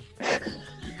Hamilton.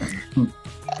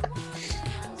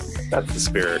 That's the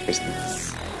spirit, Kristin.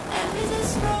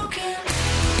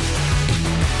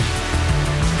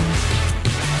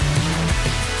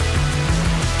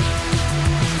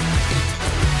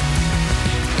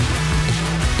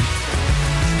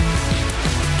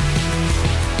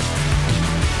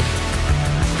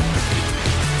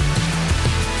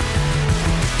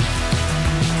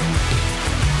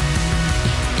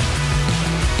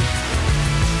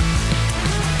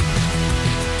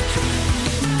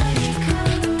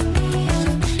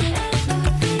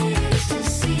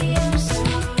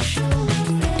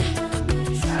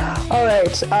 All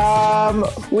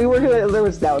right. We were gonna, there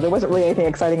wasn't really anything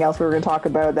exciting else we were going to talk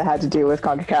about that had to do with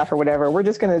CONCACAF or whatever. We're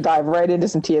just going to dive right into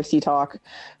some TFC talk.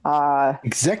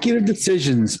 Executive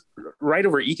decisions. Right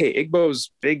over Ike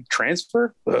Igbo's big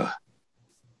transfer. Ugh.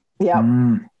 Yeah.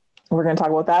 We're going to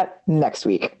talk about that next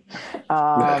week.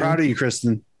 Proud of you,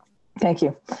 Kristin. Thank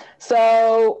you.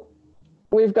 So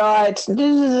we've got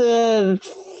a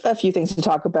few things to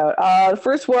talk about. The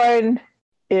first one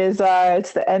is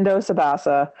it's the Endo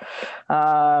Sabasa.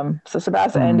 So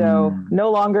Sabasa Endo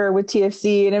no longer with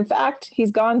TFC, and in fact,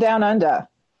 he's gone down under.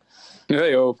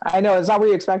 Hey-o. I know it's not where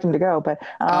you expect him to go, but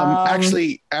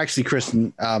actually,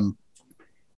 Kristin,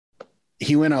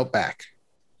 he went out back.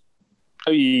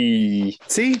 Hey.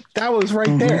 See, that was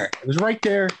right there. It was right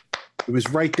there. It was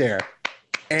right there.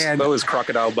 And that was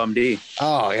Crocodile Bumdee.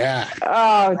 Oh yeah.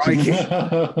 Oh.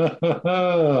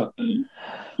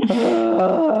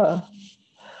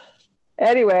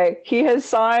 Anyway, he has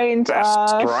signed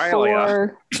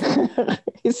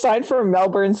he's signed for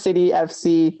Melbourne City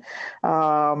FC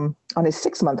on his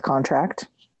 6-month contract.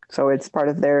 So it's part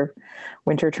of their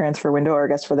winter transfer window, or I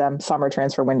guess for them, summer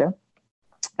transfer window.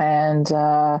 And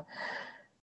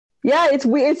it's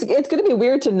going to be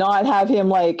weird to not have him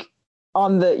like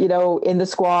on the, in the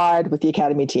squad with the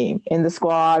academy team,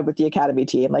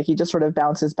 Like he just sort of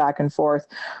bounces back and forth.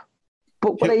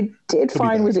 But what I did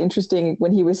find was interesting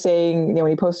when he was saying,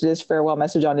 when he posted his farewell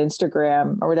message on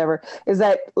Instagram or whatever, is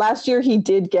that last year he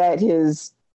did get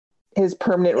his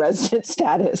permanent resident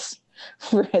status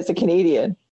as a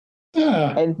Canadian.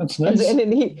 Yeah, and that's nice. And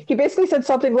then he basically said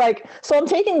something like, "So I'm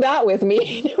taking that with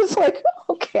me." It was like,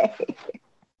 okay.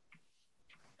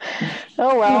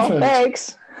 Oh well, Perfect.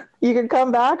 Thanks. You can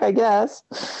come back, I guess.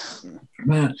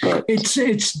 Man,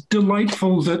 it's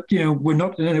delightful that we're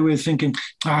not in any way thinking,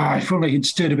 if only he'd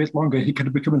stayed a bit longer, he could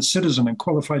have become a citizen and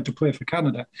qualified to play for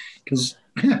Canada. Because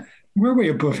we're way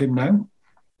above him now.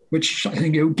 Which I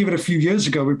think, give it a few years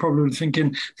ago, we probably were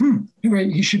thinking,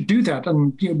 he should do that,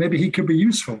 and maybe he could be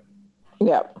useful.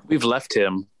 Yeah, we've left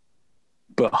him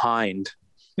behind.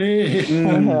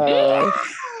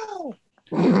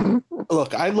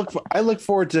 Look, I look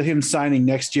forward to him signing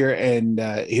next year, and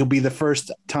he'll be the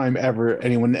first time ever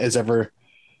anyone has ever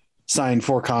signed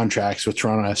 4 contracts with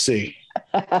Toronto FC.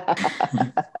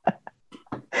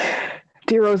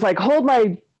 Dero's like, hold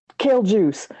my kale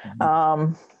juice.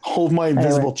 Hold my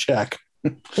invisible check.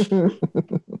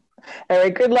 Anyway,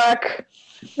 good luck.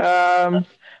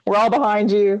 We're all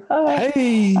behind you.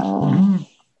 Hey.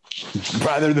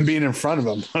 Rather than being in front of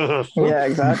him. Yeah,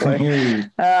 exactly.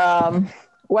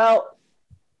 Well,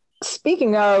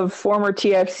 speaking of former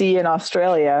TFC in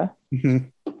Australia.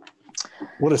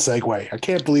 What a segue. I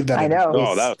can't believe that. I know.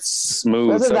 Oh, that's smooth.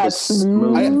 Wasn't that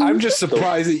smooth? I'm just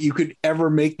surprised that you could ever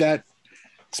make that.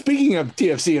 Speaking of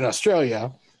TFC in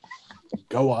Australia,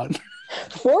 go on.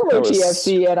 Former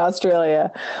TFC in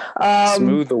Australia.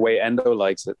 Smooth the way Endo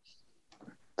likes it.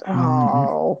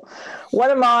 Oh,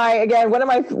 one of my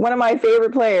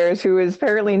favorite players, who is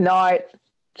apparently not,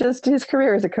 just his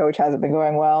career as a coach hasn't been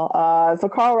going well. So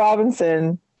Carl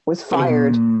Robinson was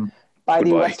fired by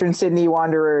the Western Sydney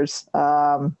Wanderers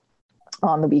on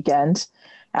the weekend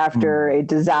after a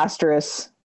disastrous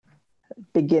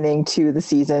beginning to the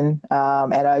season,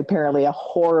 and apparently a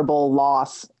horrible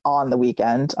loss on the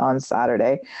weekend on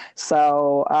Saturday.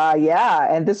 So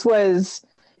and this was,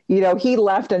 he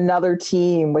left another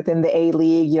team within the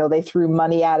A-League. They threw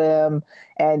money at him,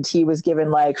 and he was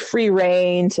given like free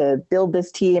reign to build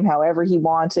this team however he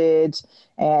wanted.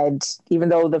 And even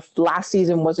though the last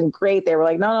season wasn't great, they were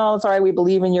like, no, it's all right. We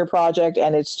believe in your project.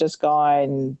 And it's just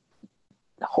gone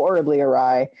horribly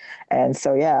awry. And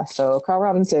so Carl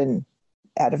Robinson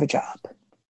out of a job.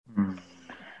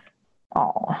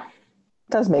 Oh,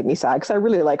 it does make me sad because I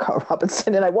really like Carl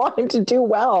Robinson and I want him to do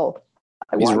well.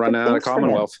 He's running out of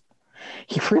Commonwealth.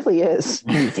 He really is.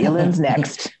 New Zealand's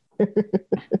next.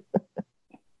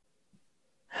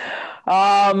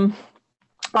 All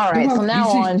right, Well, so now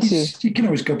on to... You can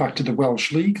always go back to the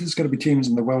Welsh League. There's got to be teams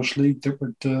in the Welsh League that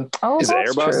would... Is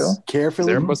that's Airbus? true.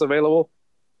 Carefully. Is Airbus available?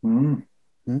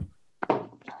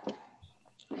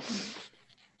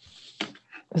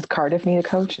 Does Cardiff need a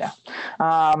coach now?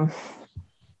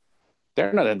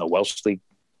 They're not in the Welsh League,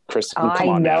 Kristin. Come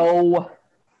I on now. know.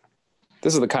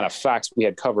 This is the kind of facts we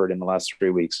had covered in the last 3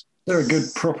 weeks. They're a good,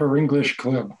 proper English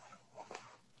club.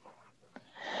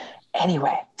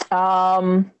 Anyway,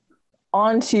 on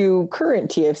to current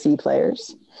TFC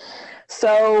players.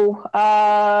 So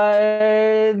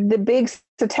the big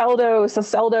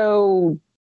Soteldo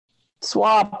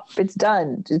swap, it's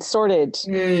done. It's sorted.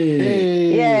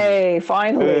 Yay,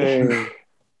 finally. Hey.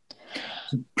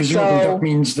 Presumably that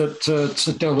means that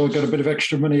Soteldo got a bit of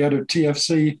extra money out of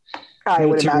TFC. I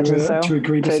would imagine so. To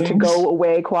agree to things. To go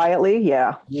away quietly,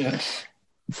 yeah. Yes.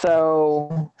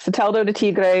 So Soteldo to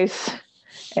Tigres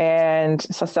and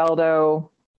Soteldo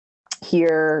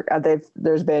here.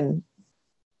 There's been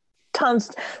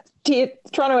tons.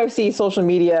 Toronto FC social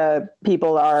media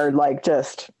people are like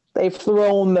they've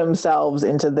thrown themselves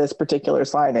into this particular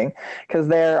signing because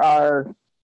there's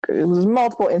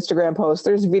multiple Instagram posts,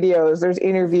 there's videos, there's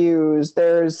interviews,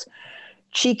 there's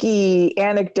cheeky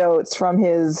anecdotes from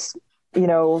his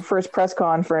first press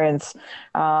conference.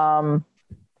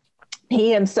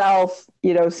 He himself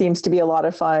seems to be a lot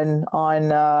of fun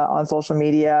on social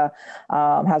media,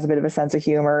 has a bit of a sense of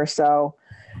humor, so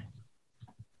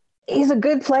he's a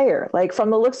good player. Like, from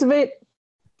the looks of it,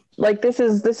 like this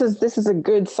is a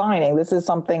good signing. This is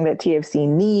something that TFC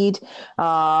need.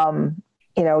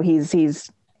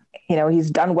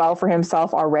 He's done well for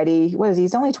himself already. What is he?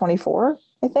 He's only 24,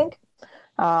 I think.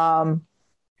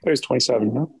 He's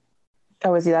 27, no?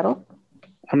 Oh, is he that old?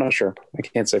 I'm not sure. I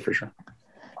can't say for sure.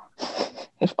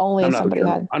 If only somebody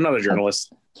had. I'm not a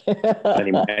journalist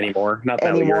anymore. Not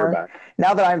that anymore. you're back.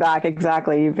 Now that I'm back,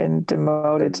 exactly. You've been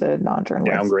demoted to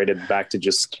non-journalist. Downgraded back to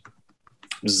just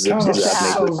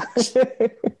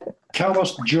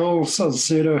Carlos Joel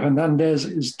Salcedo Hernandez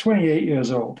is 28 years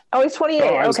old. Oh, he's 28.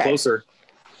 I was okay. closer.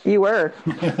 You were.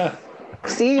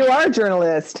 See, you are a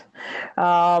journalist.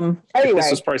 Anyway. If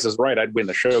this was Price is Right, I'd win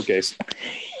the showcase.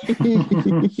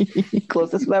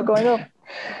 Closest without going up.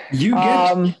 You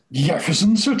get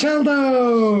Jefferson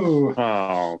Soteldo.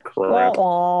 Oh, crap.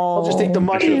 I'll just take the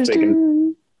money.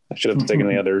 I should have taken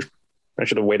the other. I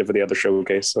should have waited for the other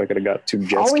showcase so I could have got 2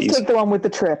 jet Always skis. take the one with the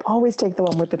trip.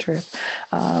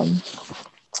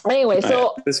 Anyway,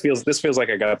 so this feels like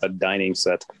I got the dining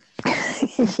set.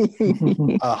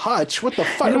 Hutch, what the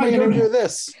fuck am I going to do with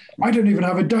this? I don't even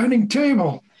have a dining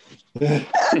table.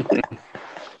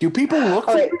 Do people look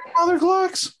for other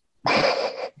clocks?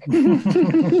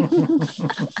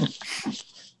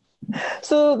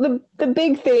 So the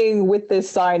big thing with this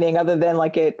signing, other than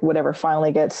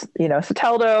finally gets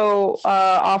Soteldo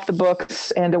off the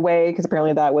books and away, because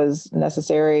apparently that was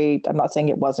necessary. I'm not saying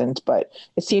it wasn't, but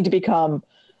it seemed to become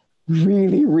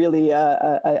really, really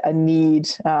a need.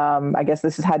 I guess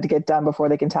this has had to get done before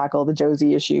they can tackle the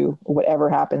Josie issue, whatever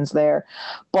happens there.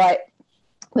 But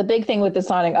the big thing with the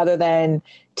signing, other than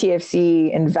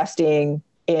TFC investing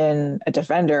in a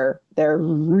defender, they're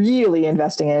really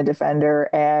investing in a defender,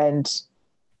 and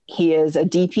he is a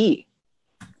DP.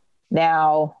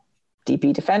 Now,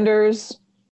 DP defenders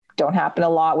don't happen a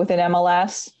lot within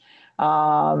MLS.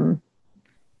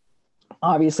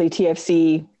 Obviously,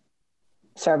 TFC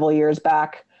several years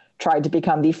back tried to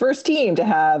become the first team to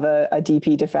have a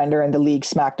DP defender, and the league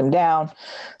smacked him down.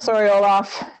 Sorry,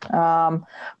 Olaf.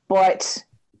 But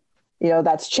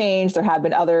that's changed. There have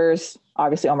been others.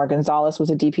 Obviously, Omar Gonzalez was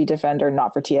a DP defender,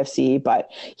 not for TFC, but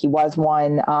he was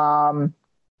one.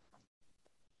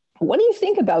 What do you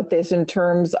think about this in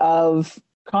terms of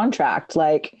contract?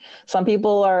 Like, some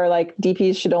people are like,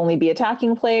 DPs should only be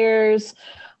attacking players.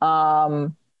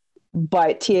 But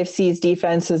TFC's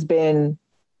defense has been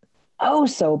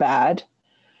so bad.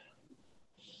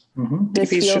 Mm-hmm. This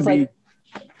feels like...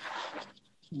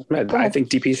 I think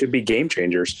DPs should be game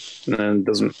changers. And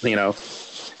doesn't,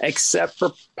 except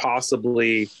for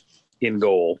possibly in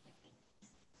goal.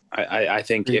 I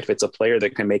think if it's a player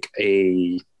that can make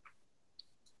a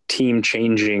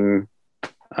team-changing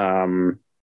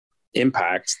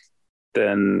impact,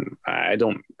 then I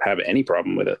don't have any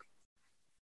problem with it.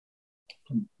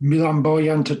 Milan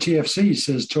Boyan to TFC,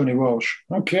 says Tony Walsh.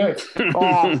 Okay.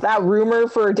 That rumor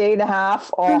for a day and a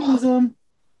half.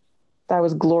 That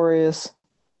was glorious.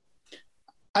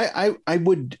 I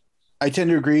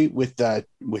tend to agree with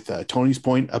Tony's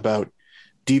point about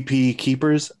DP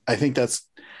keepers. I think that's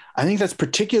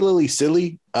particularly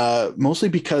silly, mostly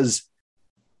because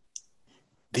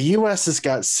the U.S. has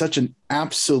got such an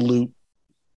absolute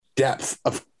depth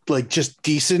of like just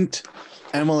decent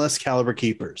MLS caliber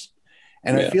keepers.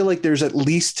 And I feel like there's at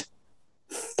least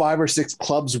 5 or 6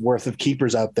 clubs worth of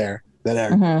keepers out there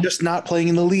that are just not playing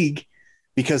in the league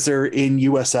because they're in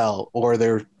USL or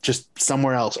they're just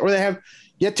somewhere else, or they have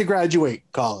yet to graduate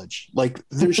college. Like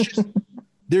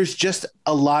there's just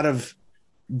a lot of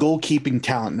goalkeeping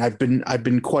talent. And I've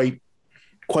been quite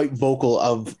vocal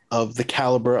of the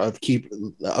caliber of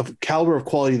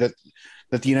quality that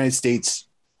the United States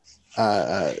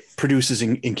produces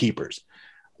in keepers.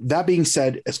 That being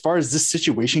said, as far as this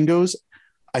situation goes,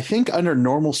 I think under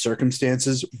normal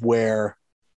circumstances where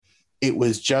it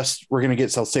was just, we're going to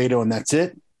get Salcedo and that's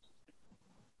it,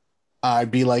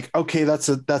 I'd be like, okay, that's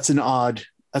an odd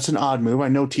move. I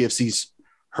know TFC's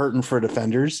hurting for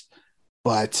defenders,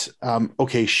 but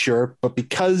okay, sure. But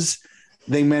because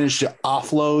they managed to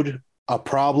offload a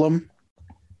problem,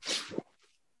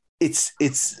 it's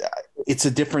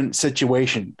a different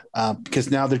situation because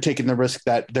now they're taking the risk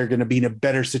that they're going to be in a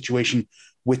better situation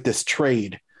with this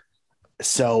trade.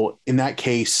 So in that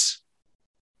case,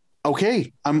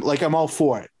 okay, I'm all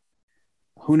for it.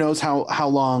 Who knows how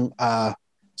long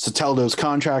Soteldo's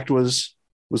contract was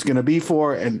going to be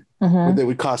for, and what it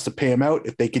would cost to pay him out.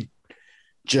 If they could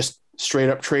just straight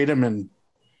up trade him and,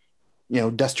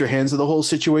 dust your hands of the whole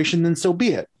situation, then so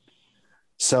be it.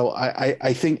 So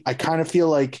I think I kind of feel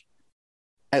like,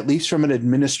 at least from an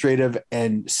administrative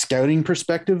and scouting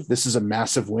perspective, this is a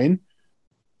massive win.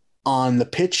 On the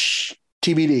pitch,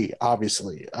 TBD,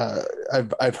 obviously.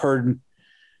 I've heard,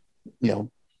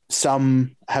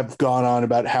 some have gone on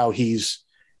about how he's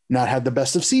not had the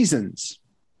best of seasons,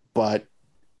 but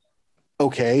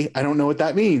okay, I don't know what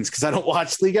that means because I don't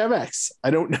watch League MX. I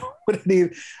don't know what it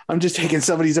means. I'm just taking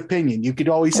somebody's opinion. You could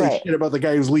always say shit about the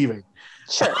guy who's leaving.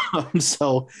 Sure.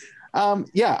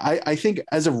 I think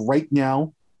as of right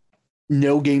now,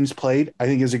 no games played, I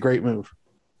think is a great move.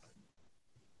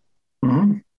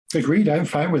 Agreed. I'm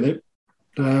fine with it.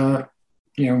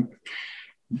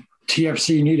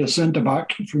 TFC need a centre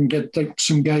back. If we can get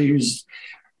some guy who's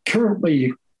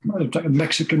currently a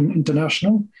Mexican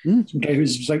international, some guy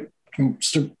who's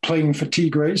still playing for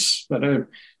Tigres at a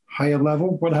higher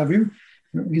level, what have you.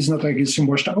 He's not like he's some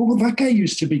washed out. Oh, well, that guy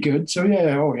used to be good. So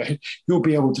he'll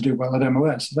be able to do well at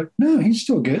MLS. It's like, no, he's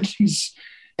still good. He's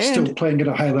still playing at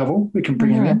a high level. We can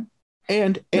bring him in.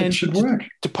 And it should work.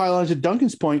 To pile on to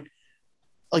Duncan's point,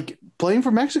 like playing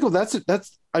for Mexico, that's huge.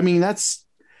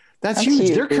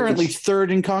 They're currently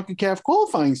third in CONCACAF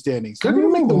qualifying standings. They're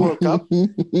going to make the World Cup.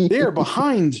 They are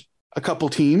behind a couple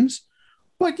teams,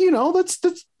 but that's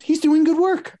he's doing good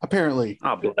work apparently.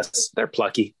 Oh, bless. They're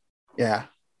plucky. Yeah.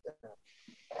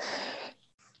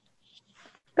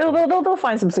 They'll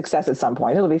find some success at some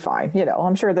point. It'll be fine.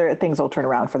 I'm sure things will turn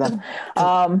around for them.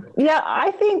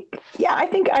 I think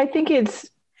it's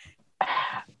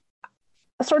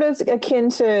sort of akin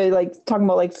to like talking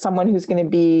about like someone who's going to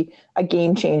be a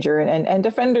game changer, and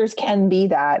defenders can be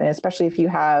that. And especially if you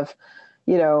have,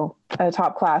 a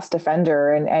top class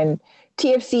defender, and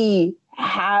TFC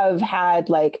have had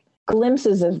like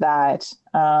glimpses of that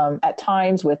at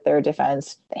times with their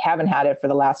defense. They haven't had it for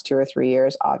the last 2 or 3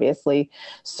 years, obviously.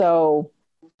 So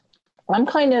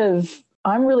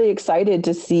I'm really excited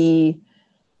to see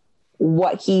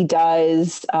what he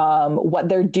does, what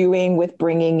they're doing with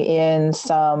bringing in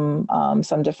some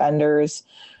defenders,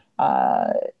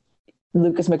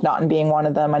 Lucas McNaughton being one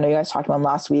of them. I know you guys talked about him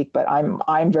last week, but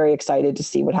I'm very excited to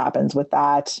see what happens with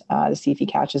that, to see if he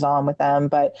catches on with them.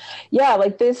 But yeah,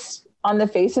 like this, on the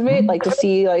face of it, like to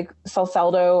see like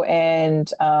Salcedo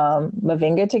and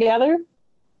Mavinga together.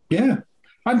 Yeah,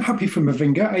 I'm happy for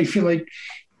Mavinga. I feel like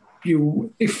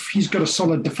if he's got a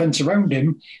solid defense around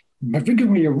him, Mavinga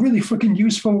will be a really fucking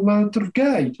useful sort of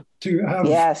guy to have.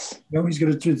 Yes. He's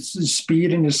got his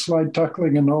speed and his slide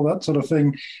tackling and all that sort of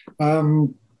thing.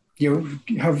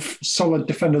 Have solid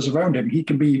defenders around him. He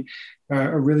can be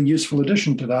a really useful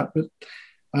addition to that. But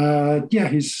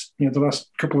he's the last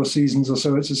couple of seasons or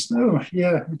so, it's just he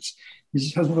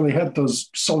hasn't really had those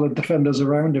solid defenders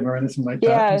around him or anything like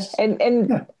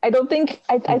that. I don't think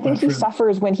I think he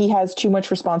suffers when he has too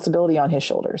much responsibility on his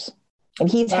shoulders,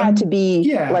 and he's had to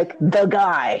be like the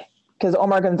guy because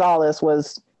Omar Gonzalez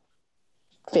was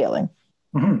failing.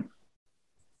 Mm-hmm.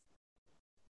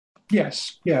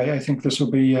 Yes, I think this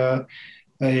will be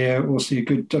we'll see a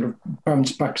good sort of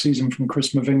bounce back season from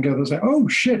Chris Mavinga. They'll say, oh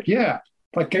shit, yeah,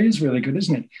 that guy is really good,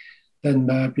 isn't he?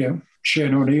 Then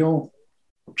Shane O'Neill,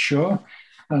 sure.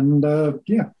 and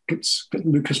get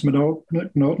Lucas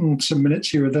McNaughton some minutes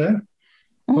here or there,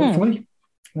 hopefully.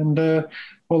 And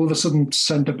all of a sudden,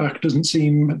 centre back doesn't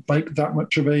seem like that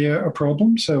much of a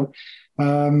problem. So,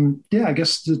 I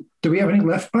guess, do we have any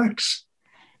left backs?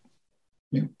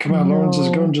 Kamal Lawrence is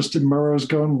gone, Justin Morrow's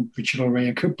gone, Richard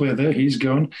O'Reilly could play there, he's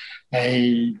gone.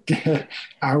 Arrow?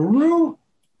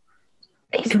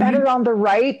 He's better on the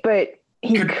right, but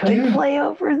he could play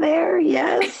over there,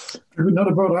 yes. Not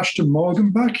about Ashton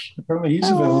Morgan back. Apparently he's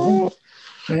available.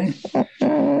 Okay.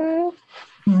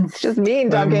 It's just me,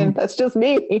 Duncan. That's just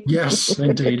me. Yes,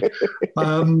 indeed.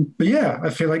 But yeah,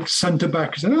 I feel like centre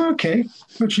back is okay.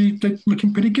 Actually, they're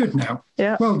looking pretty good now.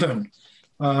 Yeah. Well done.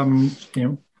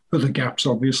 Other gaps,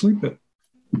 obviously, but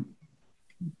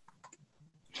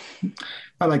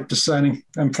I like the signing.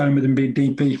 I'm fine with him being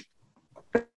DP.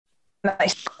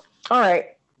 Nice. All right.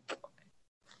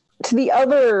 The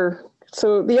other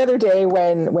day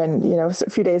when a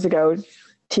few days ago,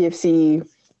 TFC,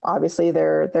 obviously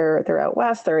they're out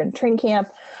west, they're in training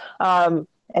camp, and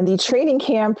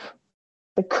the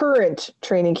current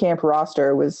training camp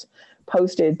roster was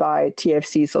posted by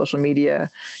TFC social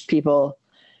media people,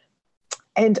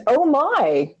 and oh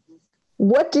my,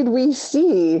 what did we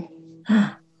see?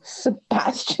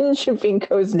 Sebastian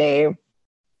Shavinko's name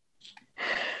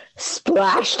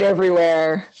splashed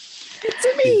everywhere. It's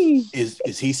me.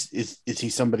 Is he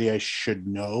somebody I should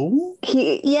know?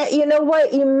 You know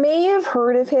what? You may have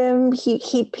heard of him.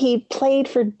 He played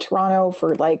for Toronto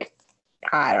for I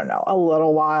don't know, a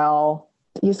little while.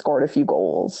 He scored a few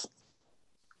goals.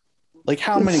 Like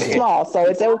how many? Small, so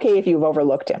it's okay if you've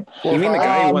overlooked him. You mean the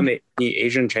guy who won the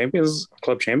Asian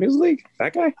Club Champions League?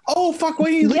 That guy? Oh fuck!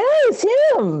 Wait, yes,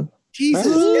 him. Jesus,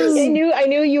 yes. I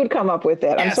knew you would come up with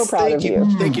it. Yes, I'm so proud of you.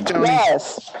 Thank you, Tony.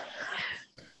 Yes.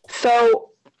 So,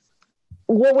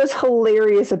 what was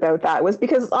hilarious about that was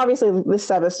because obviously the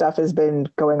Seba stuff has been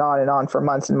going on and on for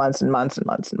months and months and months and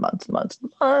months and months and months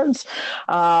and months.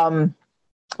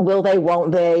 Will they?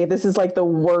 Won't they? This is like the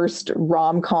worst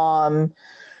rom-com.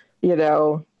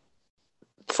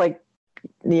 It's like,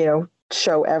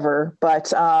 show ever,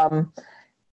 but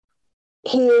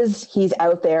he's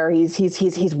out there.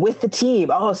 He's with the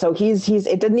team. Oh, so he's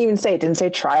it didn't say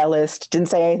trialist, didn't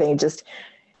say anything, just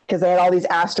because they had all these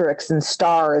asterisks and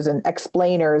stars and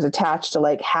explainers attached to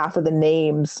like half of the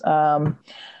names that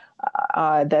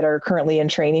are currently in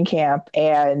training camp.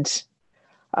 And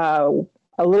a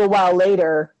little while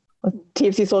later,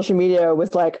 TFC social media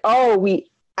was like, oh, we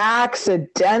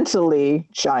accidentally,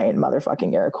 giant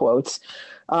motherfucking air quotes,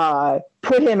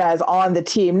 put him as on the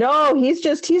team. No, he's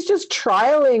just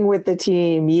trialing with the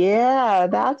team. Yeah,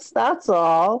 that's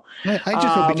all. I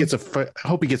just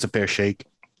hope he gets a fair shake.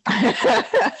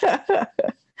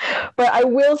 But I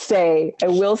will say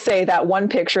that one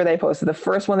picture they posted, the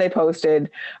first one they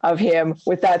posted of him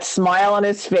with that smile on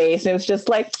his face, and it was just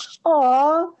like,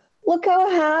 "Aw, look how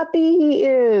happy he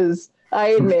is." I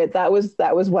admit that was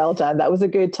well done. That was a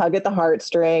good tug at the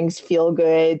heartstrings, feel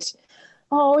good.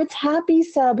 Oh, it's happy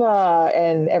Seba,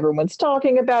 and everyone's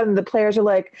talking about it, and the players are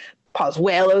like,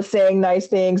 Pozuelo saying nice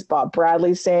things, Bob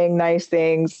Bradley saying nice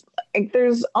things. Like,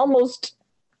 there's almost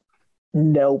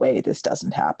no way this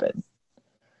doesn't happen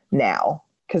now,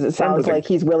 because it sounds like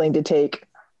he's willing to take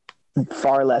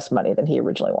far less money than he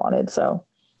originally wanted. So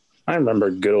I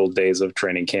remember good old days of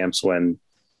training camps when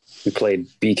we played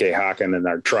BK Haken and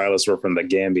our trialists were from the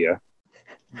Gambia.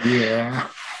 Yeah.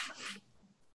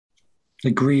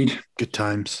 Agreed. Good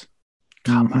times.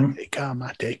 All right.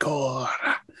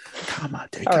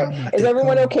 Is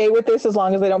everyone okay with this as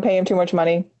long as they don't pay him too much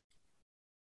money?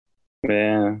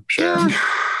 Yeah, sure.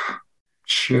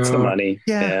 Sure. It's the money.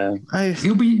 Yeah.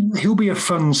 He'll be a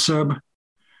fun sub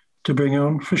to bring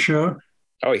on for sure.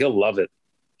 Oh, he'll love it.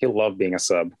 He'll love being a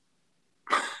sub.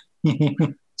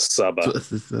 Subba.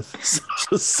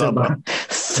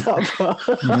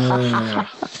 Subba.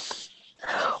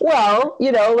 Well,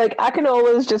 like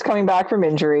Akinola's just coming back from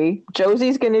injury.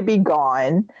 Josie's going to be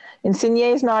gone.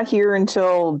 Insigne's not here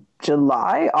until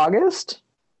July, August.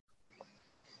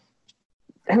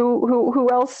 Who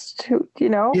else?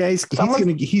 Yeah, he's not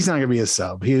gonna be a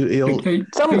sub. He's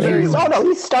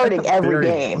starting every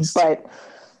game. But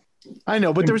I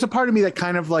know, but there was a part of me that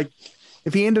kind of like,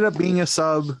 if he ended up being a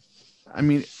sub, I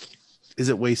mean, is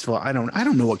it wasteful? I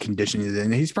don't know what condition he's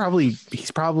in. He's probably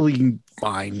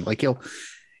fine. Like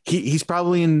he's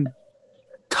probably in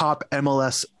top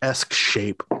MLS-esque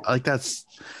shape. Like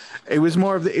it was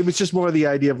just more of the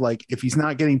idea of like, if he's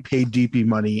not getting paid DP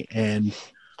money and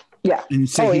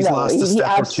say he's lost a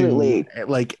step or two.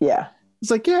 Like, yeah,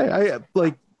 it's like,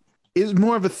 it's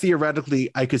more of a theoretically,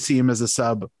 I could see him as a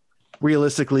sub.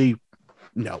 Realistically,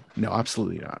 No,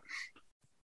 absolutely not.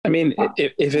 I mean,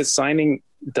 if his signing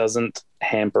doesn't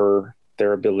hamper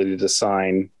their ability to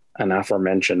sign an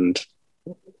aforementioned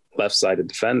left-sided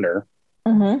defender,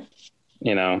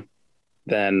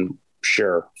 then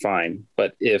sure, fine.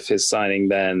 But if his signing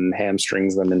then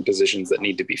hamstrings them in positions that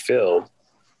need to be filled,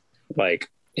 like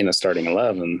in a starting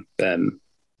 11, then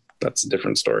that's a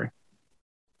different story.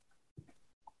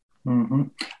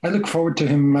 I look forward to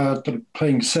him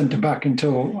playing centre back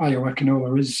until Ayo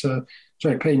Akinola is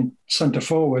playing centre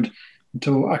forward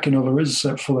until Akinola is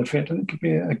fully fit. I think it'd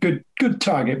be a good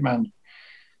target man.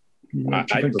 I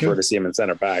prefer to see him in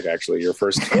centre back. Actually, your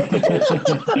first.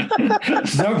 That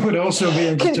would also be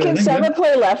entertaining. Can Seba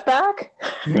play left back?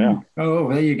 Yeah.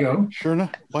 Oh, there you go. Sure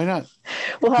enough. Why not?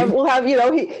 We'll have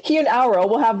he and Auro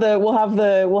will have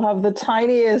the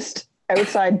tiniest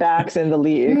outside backs in the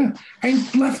league. Yeah.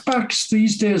 And left backs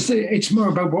these days, it's more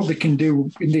about what they can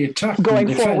do in the attack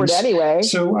going forward anyway.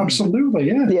 So absolutely,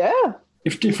 yeah.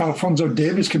 If Alphonso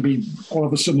Davies could be all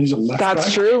of a sudden he's a left back.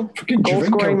 That's true. Goal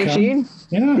scoring machine.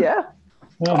 Yeah.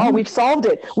 Oh, we've solved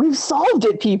it. We've solved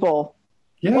it, people.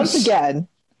 Yes. Once again.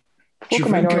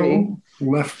 Minority.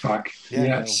 Left back. Yeah,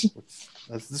 yes.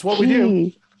 That's what we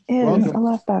do. Is a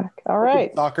left back. All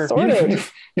right.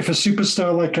 If a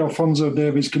superstar like Alphonso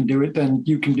Davies can do it, then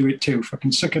you can do it too.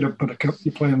 Fucking suck it up, Buttercup.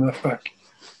 You're playing left back.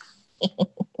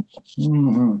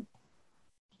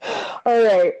 All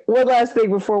right. One last thing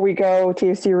before we go,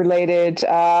 TFC related.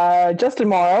 Justin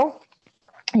Morrow,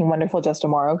 wonderful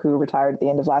Justin Morrow, who retired at the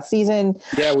end of last season.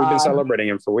 Yeah, we've been celebrating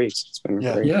him for weeks. It's been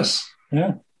great. Yes.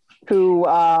 Yeah. Who,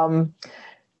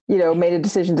 made a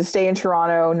decision to stay in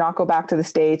Toronto, not go back to the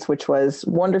States, which was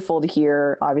wonderful to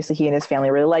hear. Obviously, he and his family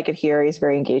really like it here. He's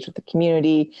very engaged with the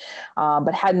community,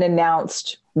 but hadn't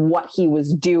announced what he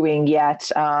was doing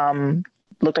yet.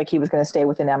 Looked like he was going to stay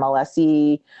within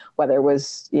MLSE, whether it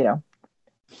was,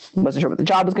 wasn't sure what the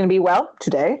job was going to be. Well,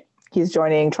 today he's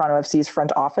joining Toronto FC's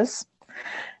front office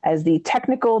as the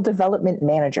technical development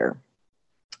manager.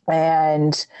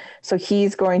 And so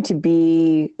he's going to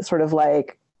be sort of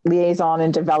like liaison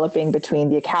and developing between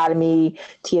the academy,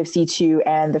 TFC2,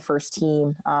 and the first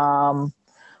team,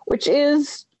 which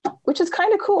is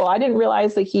kind of cool. I didn't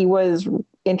realize that he was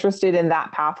interested in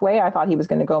that pathway. I thought he was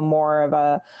going to go more of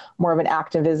an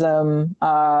activism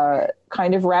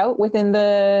kind of route within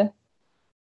the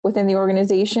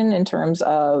organization in terms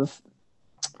of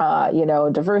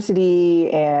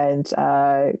diversity and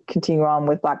continue on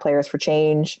with Black Players for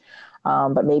Change,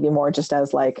 but maybe more just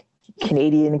as like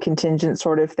Canadian contingent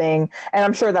sort of thing. And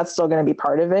I'm sure that's still going to be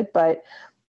part of it, but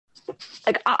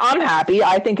like I'm happy.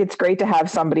 I think it's great to have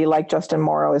somebody like Justin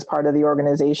Morrow as part of the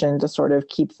organization to sort of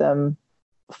keep them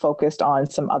focused on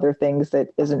some other things that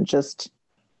isn't just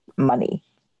money.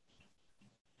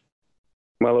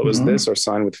 Well, it was this or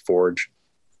sign with Forge.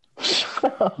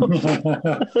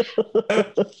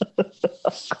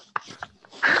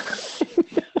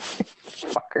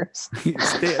 Fuckers.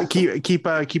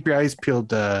 Keep your eyes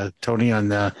peeled, Tony,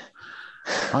 on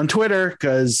Twitter,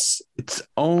 because it's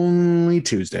only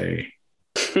Tuesday.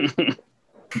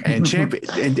 And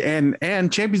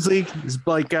Champions League is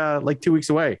like 2 weeks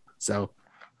away. So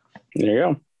there you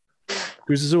go.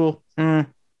 Cruz Azul.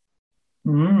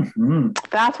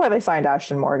 That's why they signed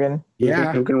Ashton Morgan.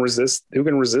 Yeah. Who can resist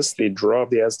the draw of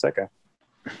the Azteca?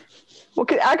 Well,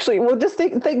 just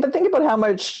think about how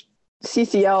much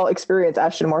CCL experience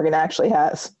Ashton Morgan actually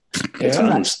has.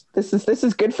 Yeah. This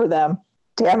is good for them.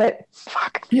 Damn it.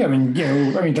 Fuck. Yeah,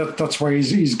 that's why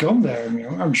he's gone there.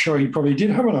 I'm sure he probably did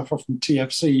have an offer from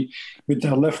TFC with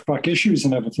their left back issues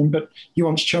and everything, but he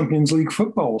wants Champions League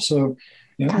football. So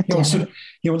he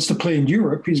wants to play in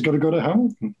Europe. He's got to go to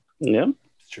Hamilton. Yeah,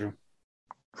 it's true.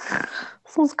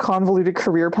 It's the most convoluted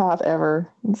career path ever.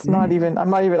 It's not even.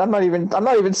 I'm not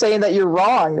even saying that you're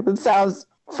wrong. It sounds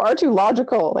far too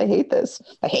logical. I hate this.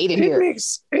 I hate it here.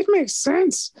 It makes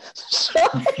sense.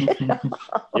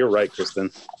 You're right,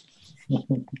 Kristin.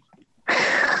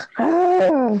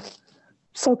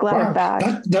 So glad I'm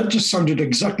back. That just sounded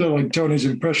exactly like Tony's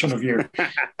impression of you.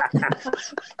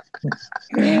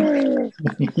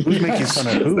 Who's making fun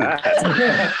of who?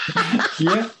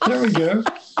 Yeah, there we go.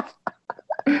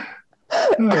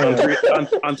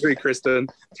 On three, Kristin.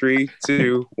 3,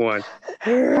 2, 1.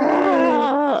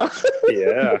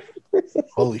 Yeah.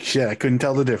 Holy shit! I couldn't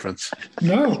tell the difference.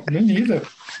 No, me neither.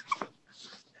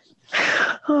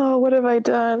 Oh, what have I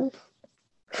done?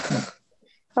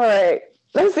 All right,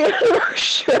 that's the end of our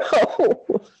show.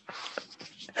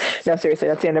 No, seriously,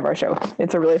 that's the end of our show.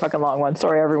 It's a really fucking long one.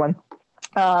 Sorry, everyone.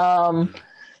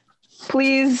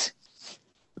 Please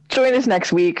join us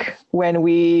next week when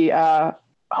we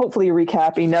hopefully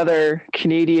recap another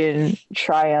Canadian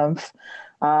triumph.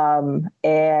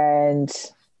 And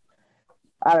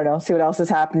I don't know, see what else is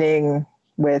happening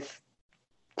with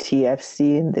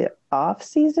TFC in the off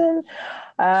season.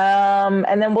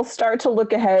 And then we'll start to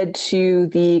look ahead to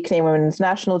the Canadian women's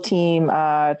national team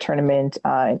tournament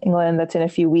in England that's in a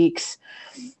few weeks,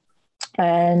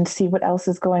 and see what else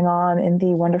is going on in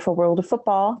the wonderful world of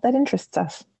football that interests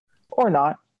us or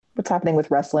not. What's happening with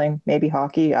wrestling, maybe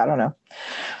hockey, I don't know.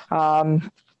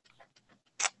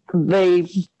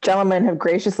 The gentlemen have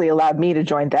graciously allowed me to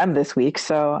join them this week,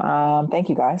 so thank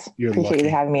you guys. You're Appreciate lucky. you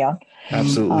having me on.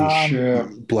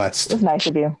 Absolutely blessed. It was nice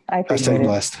of you. I appreciate it.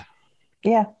 Blessed.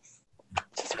 Yeah, it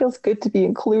just feels good to be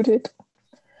included.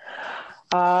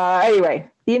 Anyway,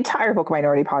 the entire Vocal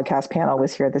Minority podcast panel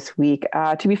was here this week,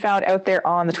 to be found out there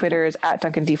on the Twitters at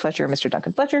Duncan D. Fletcher, Mr.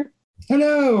 Duncan Fletcher.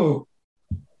 Hello.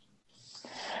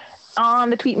 On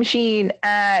the tweet machine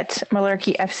at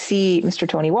Malarkey FC, Mr.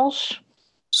 Tony Walsh.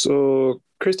 So,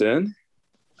 Kristin,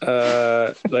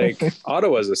 like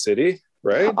Ottawa's a city,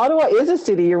 right? Ottawa is a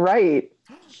city, you're right.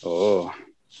 Oh.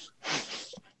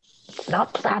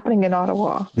 Not happening in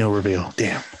Ottawa. No reveal.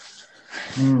 Damn.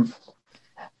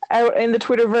 Out in the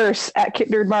Twitterverse at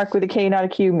KitNerdMark with a K, not a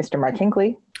Q, Mr. Mark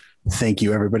Hinckley. Thank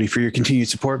you, everybody, for your continued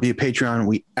support via Patreon.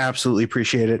 We absolutely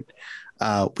appreciate it.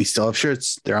 We still have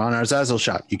shirts. They're on our Zazzle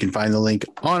shop. You can find the link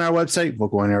on our website,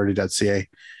 vocalminority.ca.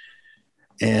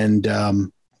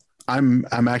 And I'm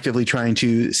actively trying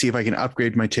to see if I can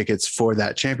upgrade my tickets for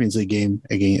that Champions League game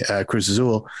against Cruz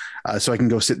Azul, so I can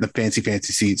go sit in the fancy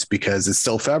seats, because it's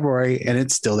still February and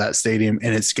it's still that stadium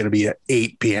and it's going to be at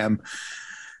 8 p.m.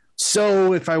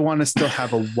 So if I want to still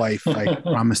have a wife, I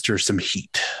promised her some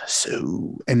heat.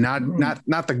 So, and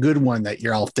not the good one that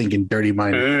you're all thinking dirty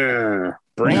minded.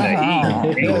 Bring the heat.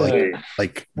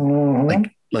 No,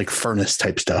 like furnace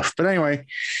type stuff. But anyway,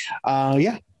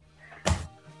 yeah.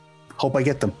 Hope I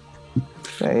get them.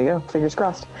 There you go. Fingers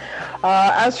crossed.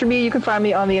 As for me, you can find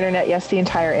me on the internet. Yes, the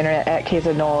entire internet at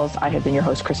KZ Knowles. I have been your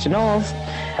host, Kristin Knowles.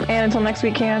 And until next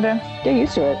week, Canada, get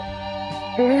used to it.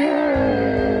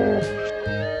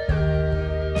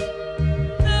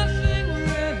 Nothing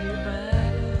really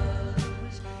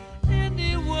matters.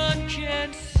 Anyone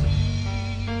can see.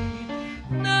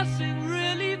 Nothing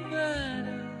really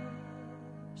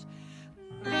matters.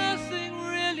 Nothing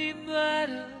really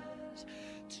matters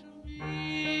to me.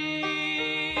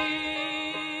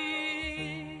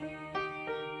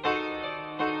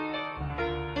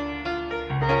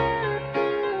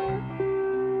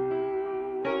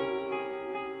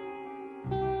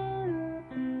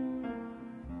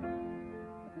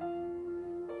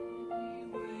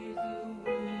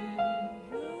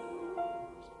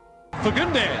 For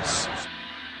goodness.